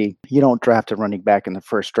he's ready, you don't draft a running back in the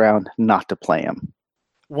first round not to play him.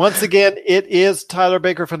 Once again, it is Tyler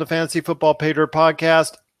Baker from the Fantasy Football Pay Dirt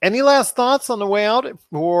Podcast. Any last thoughts on the way out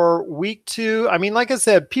for week two? I mean, like I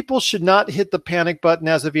said, people should not hit the panic button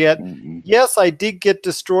as of yet. Mm-hmm. Yes, I did get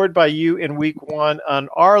destroyed by you in week one on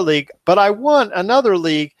our league, but I won another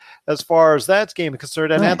league as far as that game is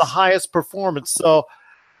concerned and had the highest performance. So,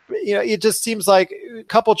 you know, it just seems like a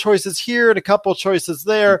couple choices here and a couple choices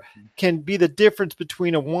there can be the difference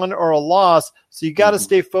between a win or a loss. So you got to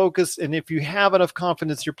stay focused. And if you have enough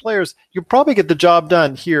confidence in your players, you'll probably get the job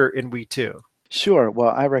done here in week two. Sure.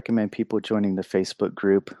 Well, I recommend people joining the Facebook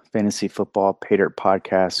group, Fantasy Football Pay Dirt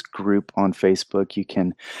Podcast group on Facebook. You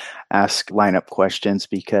can ask lineup questions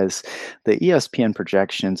because the ESPN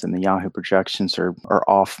projections and the Yahoo projections are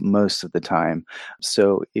off most of the time.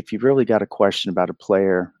 So if you've really got a question about a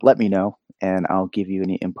player, let me know and I'll give you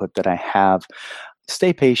any input that I have.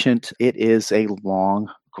 Stay patient. It is a long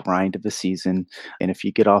grind of a season. And if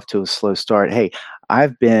you get off to a slow start, hey,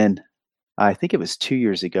 I think it was 2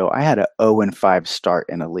 years ago, I had a 0-5 start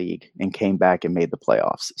in a league and came back and made the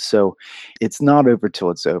playoffs. So it's not over till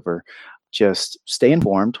it's over. Just stay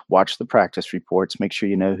informed, watch the practice reports, make sure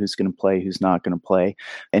you know who's going to play, who's not going to play.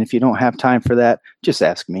 And if you don't have time for that, just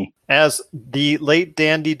ask me. As the late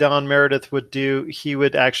dandy Don Meredith would do, he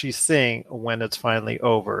would actually sing when it's finally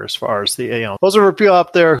over as far as the those are for people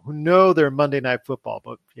out there who know their Monday Night Football,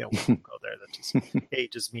 but we won't go there. That just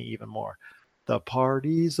ages me even more. The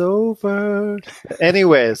party's over.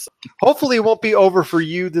 Anyways, hopefully it won't be over for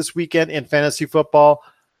you this weekend in fantasy football.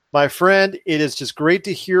 My friend, it is just great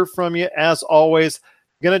to hear from you. As always,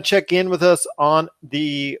 you're going to check in with us on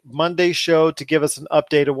the Monday show to give us an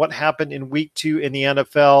update of what happened in week 2 in the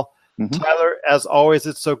NFL. Mm-hmm. Tyler, as always,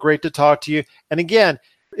 it's so great to talk to you. And again,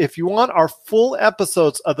 If you want our full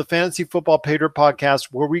episodes of the Fantasy Football Pay Dirt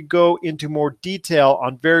podcast, where we go into more detail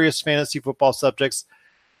on various fantasy football subjects,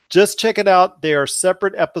 just check it out. They are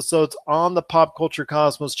separate episodes on the Pop Culture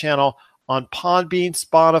Cosmos channel on Podbean,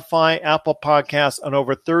 Spotify, Apple Podcasts, and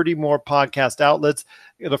over 30 more podcast outlets.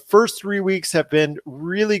 The first 3 weeks have been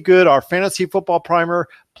really good. Our Fantasy Football Primer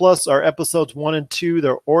plus our episodes 1 and 2,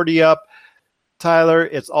 they're already up. Tyler,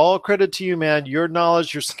 it's all credit to you, man. Your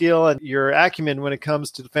knowledge, your skill, and your acumen when it comes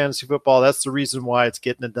to the fantasy football, that's the reason why it's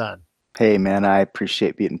getting it done. Hey, man, I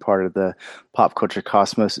appreciate being part of the Pop Culture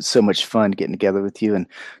Cosmos. It's so much fun getting together with you and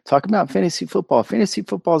talking about fantasy football. Fantasy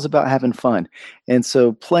football is about having fun. And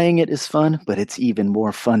so playing it is fun, but it's even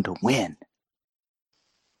more fun to win.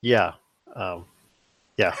 Yeah.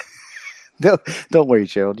 Yeah. Don't worry,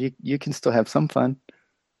 Gerald. You can still have some fun.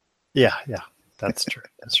 Yeah. That's true.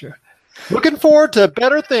 That's true. Looking forward to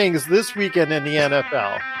better things this weekend in the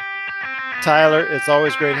NFL. Tyler, it's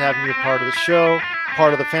always great having you part of the show,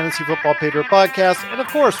 part of the Fantasy Football Pay Dirt podcast, and of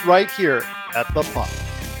course, right here at the Pop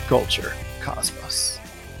Culture Cosmos.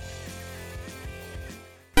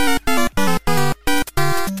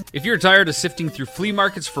 If you're tired of sifting through flea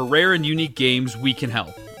markets for rare and unique games, we can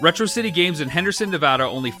help. Retro City Games in Henderson, Nevada,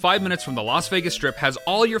 only 5 minutes from the Las Vegas Strip, has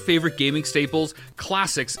all your favorite gaming staples,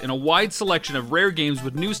 classics, and a wide selection of rare games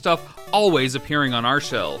with new stuff always appearing on our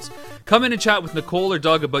shelves. Come in and chat with Nicole or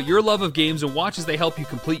Doug about your love of games and watch as they help you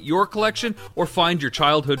complete your collection or find your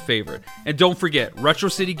childhood favorite. And don't forget, Retro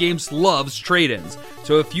City Games loves trade-ins.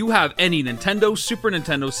 So if you have any Nintendo, Super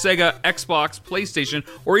Nintendo, Sega, Xbox, PlayStation,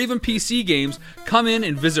 or even PC games, come in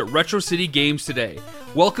and visit Retro City Games today.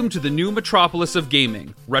 Welcome to the new metropolis of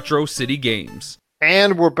gaming, Retro City Games.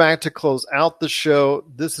 And we're back to close out the show.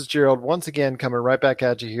 This is Gerald once again coming right back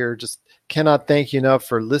at you here. Just cannot thank you enough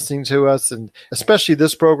for listening to us, and especially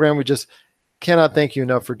this program. We just cannot thank you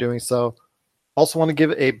enough for doing so. Also want to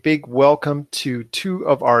give a big welcome to two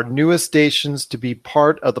of our newest stations to be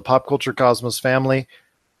part of the Pop Culture Cosmos family.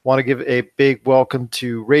 Want to give a big welcome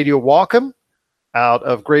to Radio Wacom out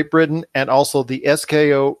of Great Britain and also the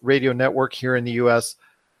SKO Radio Network here in the U.S.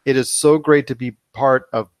 It is so great to be part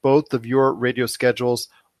of both of your radio schedules.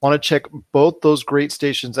 Want to check both those great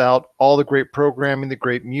stations out, all the great programming, the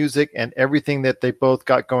great music, and everything that they both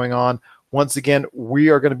got going on. Once again, we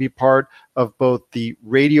are going to be part of both the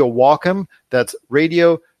Radio Wacom, that's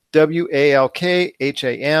radio,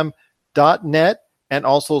 WALKHAM.net, and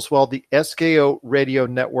also as well the SKO Radio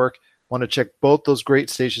Network. Want to check both those great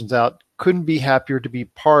stations out. Couldn't be happier to be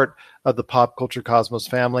part of the Pop Culture Cosmos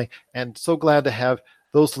family, and so glad to have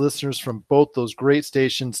those listeners from both those great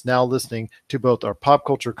stations now listening to both our Pop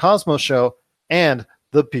Culture Cosmos show and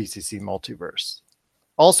the PCC Multiverse.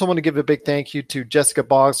 Also want to give a big thank you to Jessica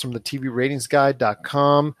Boggs from the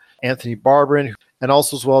TVRatingsGuide.com, Anthony Barberin, and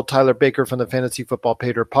also as well Tyler Baker from the Fantasy Football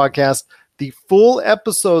Pay Dirt podcast, the full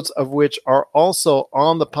episodes of which are also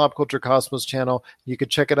on the Pop Culture Cosmos channel. You can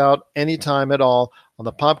check it out anytime at all on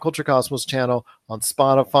the Pop Culture Cosmos channel on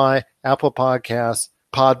Spotify, Apple Podcasts,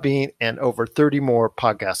 Podbean, and over 30 more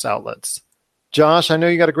podcast outlets. Josh, I know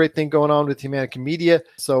you got a great thing going on with Humanica Media.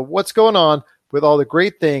 So what's going on with all the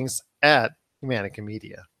great things at Humanica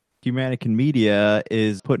Media? Humanica Media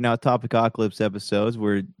is putting out Topicocalypse episodes.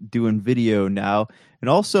 We're doing video now. And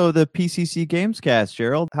also the PCC Gamescast,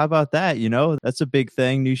 Gerald. How about that? You know, that's a big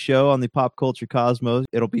thing. New show on the Pop Culture Cosmos.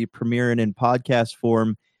 It'll be premiering in podcast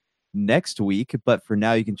form next week, but for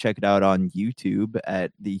now you can check it out on YouTube at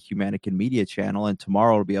the Humanica Media channel, and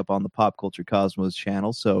tomorrow it'll be up on the Pop Culture Cosmos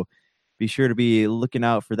channel, so be sure to be looking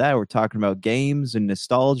out for that. We're talking about games and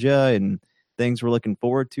nostalgia and things we're looking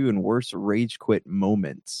forward to and worst rage quit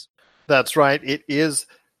moments. That's right. It is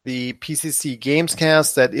the PCC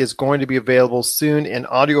Gamescast that is going to be available soon in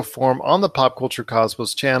audio form on the Pop Culture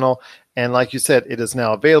Cosmos channel. And like you said, it is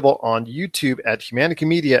now available on YouTube at Humanica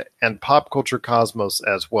Media and Pop Culture Cosmos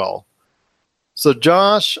as well. So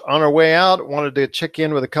Josh, on our way out, wanted to check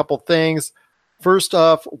in with a couple things. First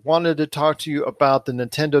off, wanted to talk to you about the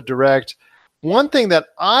Nintendo Direct. One thing that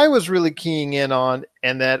I was really keying in on,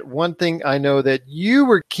 and that one thing I know that you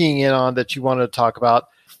were keying in on that you wanted to talk about,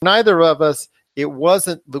 neither of us, it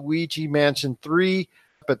wasn't Luigi Mansion 3,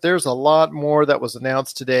 but there's a lot more that was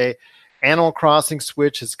announced today. Animal Crossing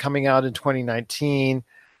Switch is coming out in 2019.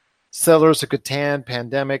 Settlers of Catan,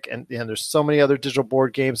 Pandemic, and there's so many other digital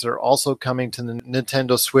board games that are also coming to the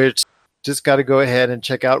Nintendo Switch. Just got to go ahead and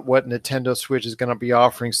check out what Nintendo Switch is going to be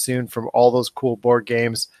offering soon from all those cool board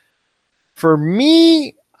games. For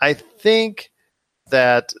me, I think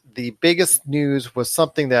that the biggest news was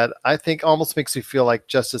something that I think almost makes me feel like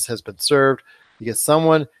justice has been served, because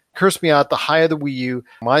someone cursed me out the high of the Wii U.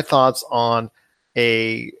 My thoughts on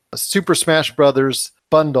a Super Smash Brothers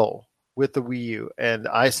bundle with the Wii U. And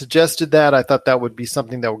I suggested that. I thought that would be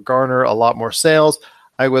something that would garner a lot more sales.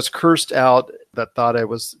 I was cursed out that thought I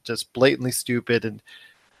was just blatantly stupid. And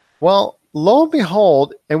well, lo and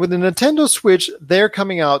behold, and with the Nintendo Switch, they're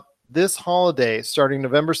coming out this holiday, starting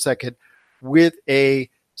November 2nd, with a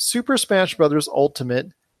Super Smash Bros.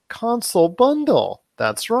 Ultimate console bundle.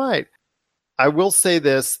 That's right. I will say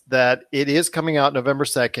this, that it is coming out November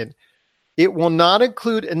 2nd. It will not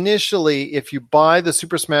include initially, if you buy the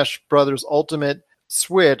Super Smash Bros. Ultimate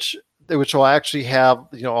Switch, which will actually have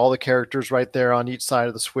all the characters right there on each side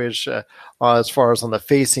of the Switch as far as on the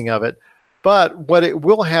facing of it. But what it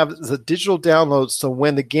will have is a digital download. So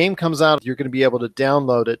when the game comes out, you're going to be able to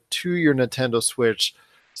download it to your Nintendo Switch.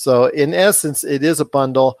 So in essence, it is a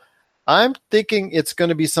bundle. I'm thinking it's going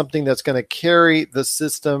to be something that's going to carry the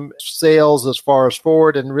system sales as far as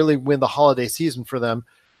forward and really win the holiday season for them.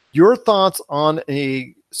 Your thoughts on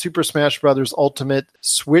a Super Smash Bros. Ultimate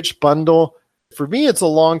Switch bundle? For me, it's a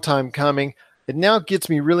long time coming. It now gets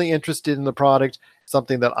me really interested in the product,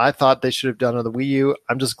 something that I thought they should have done on the Wii U.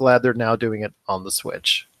 I'm just glad they're now doing it on the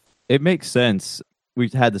Switch. It makes sense.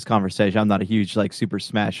 We've had this conversation. I'm not a huge Super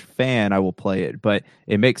Smash fan. I will play it, but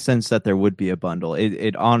it makes sense that there would be a bundle.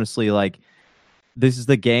 It honestly, this is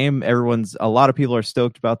the game. A lot of people are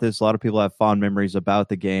stoked about this. A lot of people have fond memories about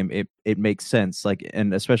the game. It makes sense.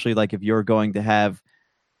 And especially if you're going to have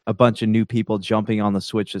a bunch of new people jumping on the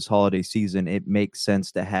Switch this holiday season, it makes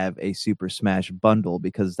sense to have a Super Smash bundle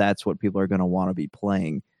because that's what people are going to want to be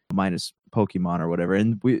playing, minus Pokemon or whatever.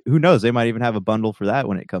 And who knows? They might even have a bundle for that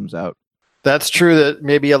when it comes out. That's true, that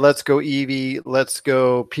maybe a Let's Go Eevee, Let's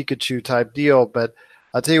Go Pikachu type deal. But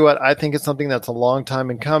I'll tell you what, I think it's something that's a long time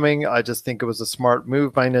in coming. I just think it was a smart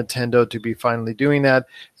move by Nintendo to be finally doing that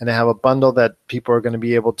and to have a bundle that people are going to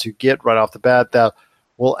be able to get right off the bat that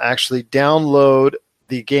will actually download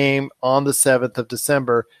the game on the 7th of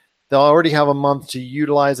December. They'll already have a month to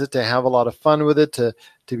utilize it, to have a lot of fun with it, to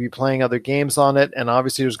be playing other games on it. And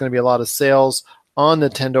obviously there's going to be a lot of sales on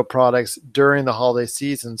Nintendo products during the holiday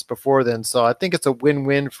seasons before then. So I think it's a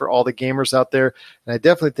win-win for all the gamers out there. And I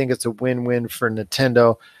definitely think it's a win-win for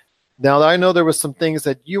Nintendo. Now, I know there was some things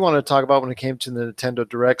that you want to talk about when it came to the Nintendo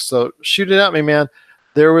Direct. So shoot it at me, man.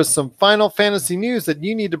 There was some Final Fantasy news that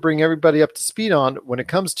you need to bring everybody up to speed on when it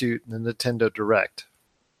comes to the Nintendo Direct.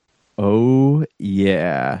 Oh,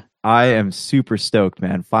 yeah. I am super stoked,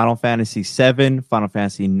 man. Final Fantasy 7, Final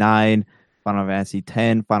Fantasy 9, Final Fantasy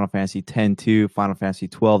 10, Final Fantasy 10-2, Final Fantasy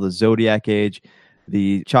 12, the Zodiac Age,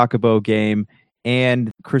 the Chocobo game,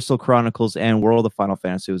 and Crystal Chronicles and World of Final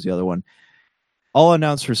Fantasy was the other one. All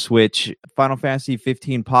announced for Switch. Final Fantasy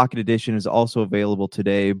 15 Pocket Edition is also available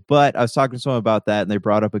today, but I was talking to someone about that, and they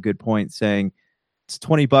brought up a good point saying it's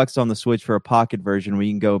 $20 on the Switch for a Pocket version where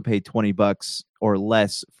you can go and pay $20 or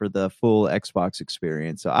less for the full Xbox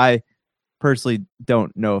experience. So I personally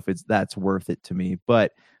don't know if that's worth it to me,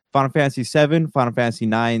 but Final Fantasy 7, Final Fantasy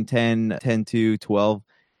 9, 10, 10-2, 12.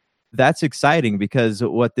 That's exciting because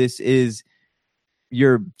what this is,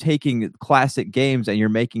 you're taking classic games and you're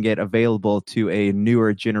making it available to a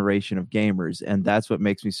newer generation of gamers. And that's what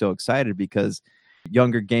makes me so excited because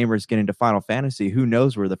younger gamers get into Final Fantasy. Who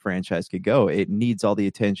knows where the franchise could go? It needs all the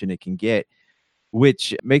attention it can get,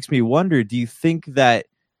 which makes me wonder, do you think that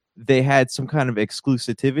they had some kind of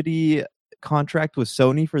exclusivity contract with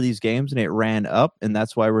Sony for these games and it ran up, and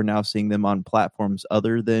that's why we're now seeing them on platforms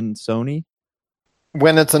other than Sony?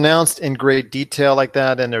 When it's announced in great detail like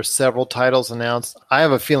that and there's several titles announced, I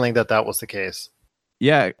have a feeling that was the case.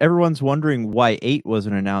 Yeah, everyone's wondering why 8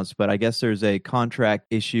 wasn't announced, but I guess there's a contract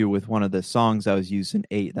issue with one of the songs that was used in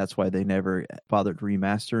 8. That's why they never bothered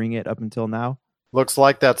remastering it up until now. Looks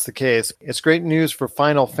like that's the case. It's great news for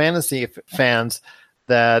Final Fantasy fans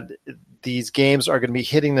that these games are going to be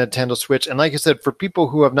hitting the Nintendo Switch. And like I said, for people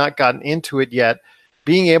who have not gotten into it yet,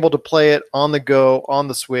 being able to play it on the go on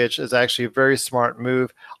the Switch is actually a very smart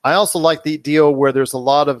move. I also like the deal where there's a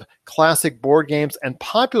lot of classic board games and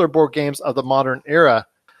popular board games of the modern era.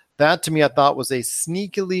 That, to me, I thought was a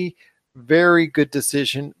sneakily very good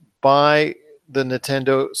decision by the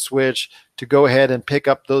Nintendo Switch to go ahead and pick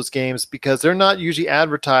up those games because they're not usually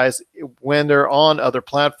advertised when they're on other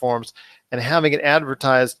platforms. And having it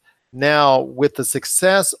advertised now with the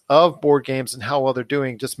success of board games and how well they're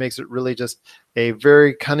doing just makes it really just a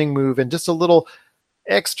very cunning move and just a little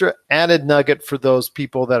extra added nugget for those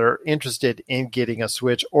people that are interested in getting a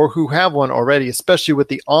Switch or who have one already, especially with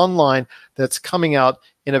the online that's coming out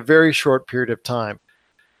in a very short period of time.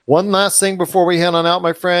 One last thing before we head on out,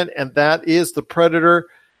 my friend, and that is The Predator.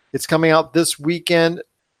 It's coming out this weekend.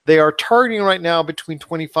 They are targeting right now between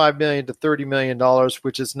 $25 million to $30 million,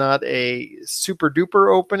 which is not a super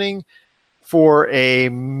duper opening. for a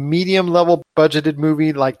medium level budgeted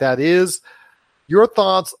movie like that is. Your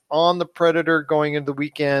thoughts on The Predator going into the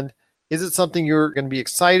weekend? Is it something you're going to be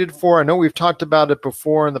excited for? I know we've talked about it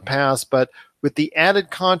before in the past, but with the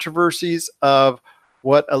added controversies of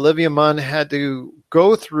what Olivia Munn had to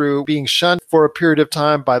go through, being shunned for a period of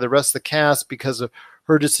time by the rest of the cast because of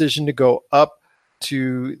her decision to go up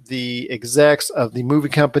to the execs of the movie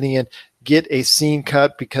company and get a scene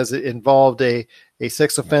cut because it involved a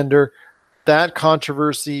sex offender. That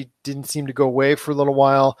controversy didn't seem to go away for a little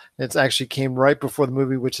while. It actually came right before the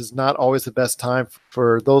movie, which is not always the best time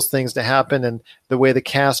for those things to happen. And the way the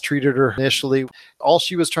cast treated her initially, all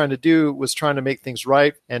she was trying to do was trying to make things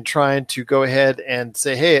right and trying to go ahead and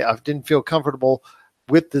say, hey, I didn't feel comfortable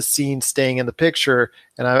with this scene staying in the picture.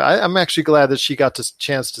 And I'm actually glad that she got the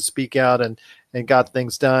chance to speak out and got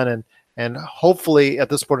things done. And hopefully at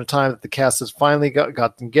this point in time that the cast has finally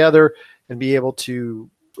got together and be able to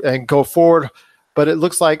and go forward. But it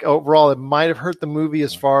looks like overall it might have hurt the movie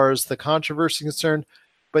as far as the controversy is concerned.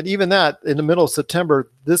 But even that, in the middle of September,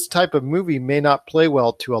 this type of movie may not play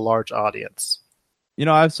well to a large audience. You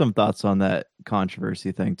know, I have some thoughts on that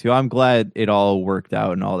controversy thing too. I'm glad it all worked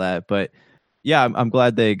out and all that. But yeah, I'm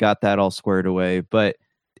glad they got that all squared away. But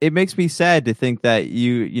it makes me sad to think that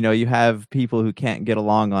you have people who can't get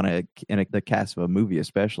along on the cast of a movie,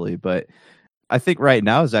 especially. But I think right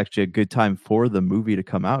now is actually a good time for the movie to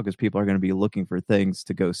come out because people are going to be looking for things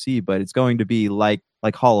to go see. But it's going to be like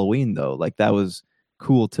Halloween, though. Like that was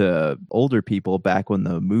cool to older people back when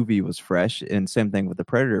the movie was fresh. And same thing with the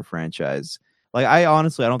Predator franchise. Like I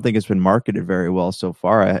don't think it's been marketed very well so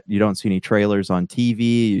far. You don't see any trailers on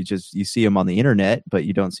TV. You see them on the internet, but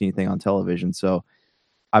you don't see anything on television. So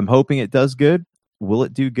I'm hoping it does good. Will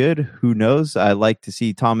it do good? Who knows? I like to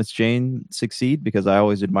see Thomas Jane succeed because I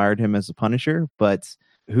always admired him as a Punisher, but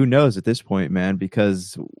who knows at this point, man,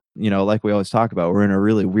 because, like we always talk about, we're in a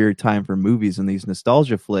really weird time for movies and these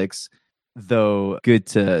nostalgia flicks, though good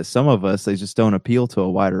to some of us, they just don't appeal to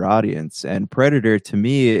a wider audience. And Predator to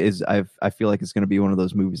me I feel like it's going to be one of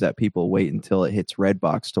those movies that people wait until it hits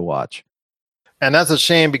Redbox to watch. And that's a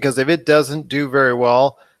shame because if it doesn't do very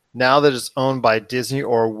well, now that it's owned by Disney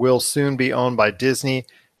or will soon be owned by Disney,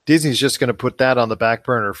 Disney's just going to put that on the back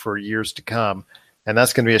burner for years to come. And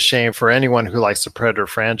that's going to be a shame for anyone who likes the Predator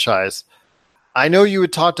franchise. I know you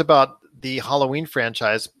had talked about the Halloween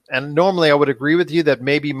franchise, and normally I would agree with you that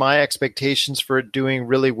maybe my expectations for it doing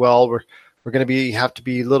really well were going to have to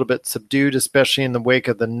be a little bit subdued, especially in the wake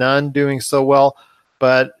of The Nun doing so well.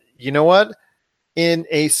 But you know what? In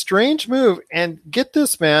a strange move, and get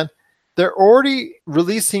this, man, they're already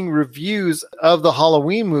releasing reviews of the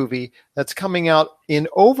Halloween movie that's coming out in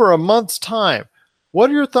over a month's time. What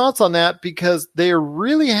are your thoughts on that? Because they are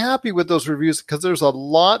really happy with those reviews because there's a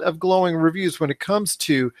lot of glowing reviews when it comes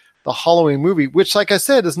to the Halloween movie, which, like I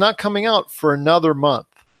said, is not coming out for another month.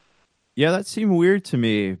 Yeah, that seemed weird to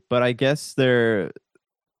me, but I guess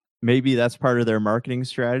maybe that's part of their marketing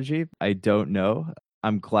strategy. I don't know.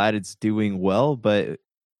 I'm glad it's doing well, but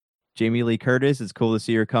Jamie Lee Curtis, it's cool to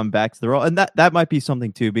see her come back to the role. And that might be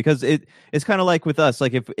something too, because it's kind of like with us,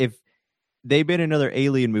 like if they made another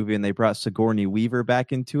Alien movie and they brought Sigourney Weaver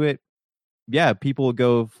back into it, yeah, people would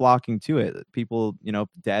go flocking to it. People,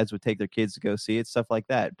 dads would take their kids to go see it, stuff like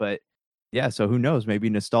that. But yeah, so who knows? Maybe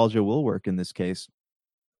nostalgia will work in this case.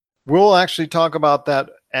 We'll actually talk about that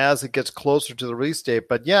as it gets closer to the release date.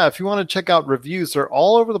 But yeah, if you want to check out reviews, they're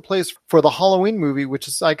all over the place for the Halloween movie, which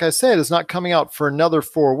is, like I said, is not coming out for another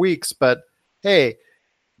 4 weeks. But hey,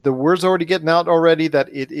 the word's already getting out already that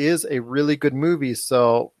it is a really good movie.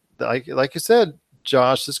 So like you said,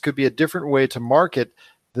 Josh, this could be a different way to market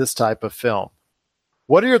this type of film.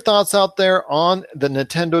 What are your thoughts out there on the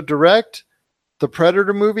Nintendo Direct, the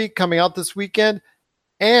Predator movie coming out this weekend,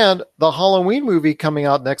 and the Halloween movie coming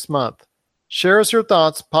out next month? Share us your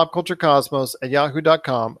thoughts,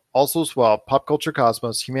 popculturecosmos@yahoo.com. Also as well, Pop Culture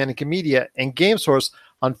Cosmos, Humanica Media, and Game Source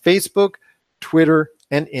on Facebook, Twitter,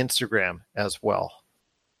 and Instagram as well.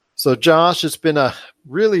 So Josh, it's been a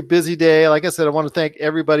really busy day. Like I said, I want to thank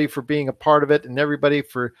everybody for being a part of it and everybody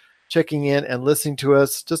for checking in and listening to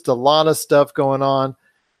us. Just a lot of stuff going on.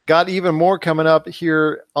 Got even more coming up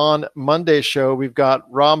here on Monday's show. We've got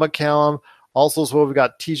Rob McCallum. Also as well, we've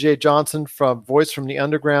got TJ Johnson from Voice from the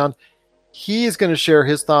Underground. He's going to share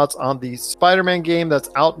his thoughts on the Spider-Man game that's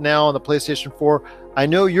out now on the PlayStation 4. I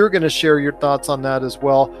know you're going to share your thoughts on that as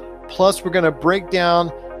well. Plus, we're going to break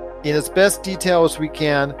down in as best detail as we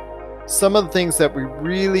can some of the things that we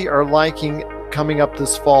really are liking coming up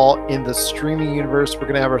this fall in the streaming universe. We're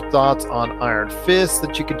going to have our thoughts on Iron Fist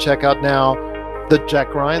that you can check out now, the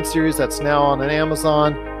Jack Ryan series that's now on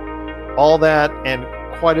Amazon, all that, and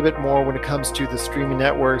quite a bit more when it comes to the streaming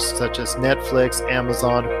networks such as Netflix,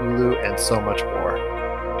 Amazon, Hulu, and so much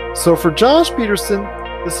more. So for Josh Peterson,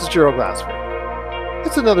 this is Gerald Glassford.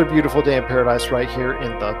 It's another beautiful day in paradise right here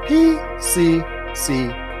in the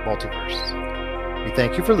PCC multiverse. We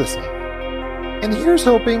thank you for listening. And here's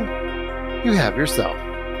hoping you have yourself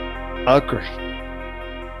a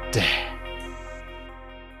great day.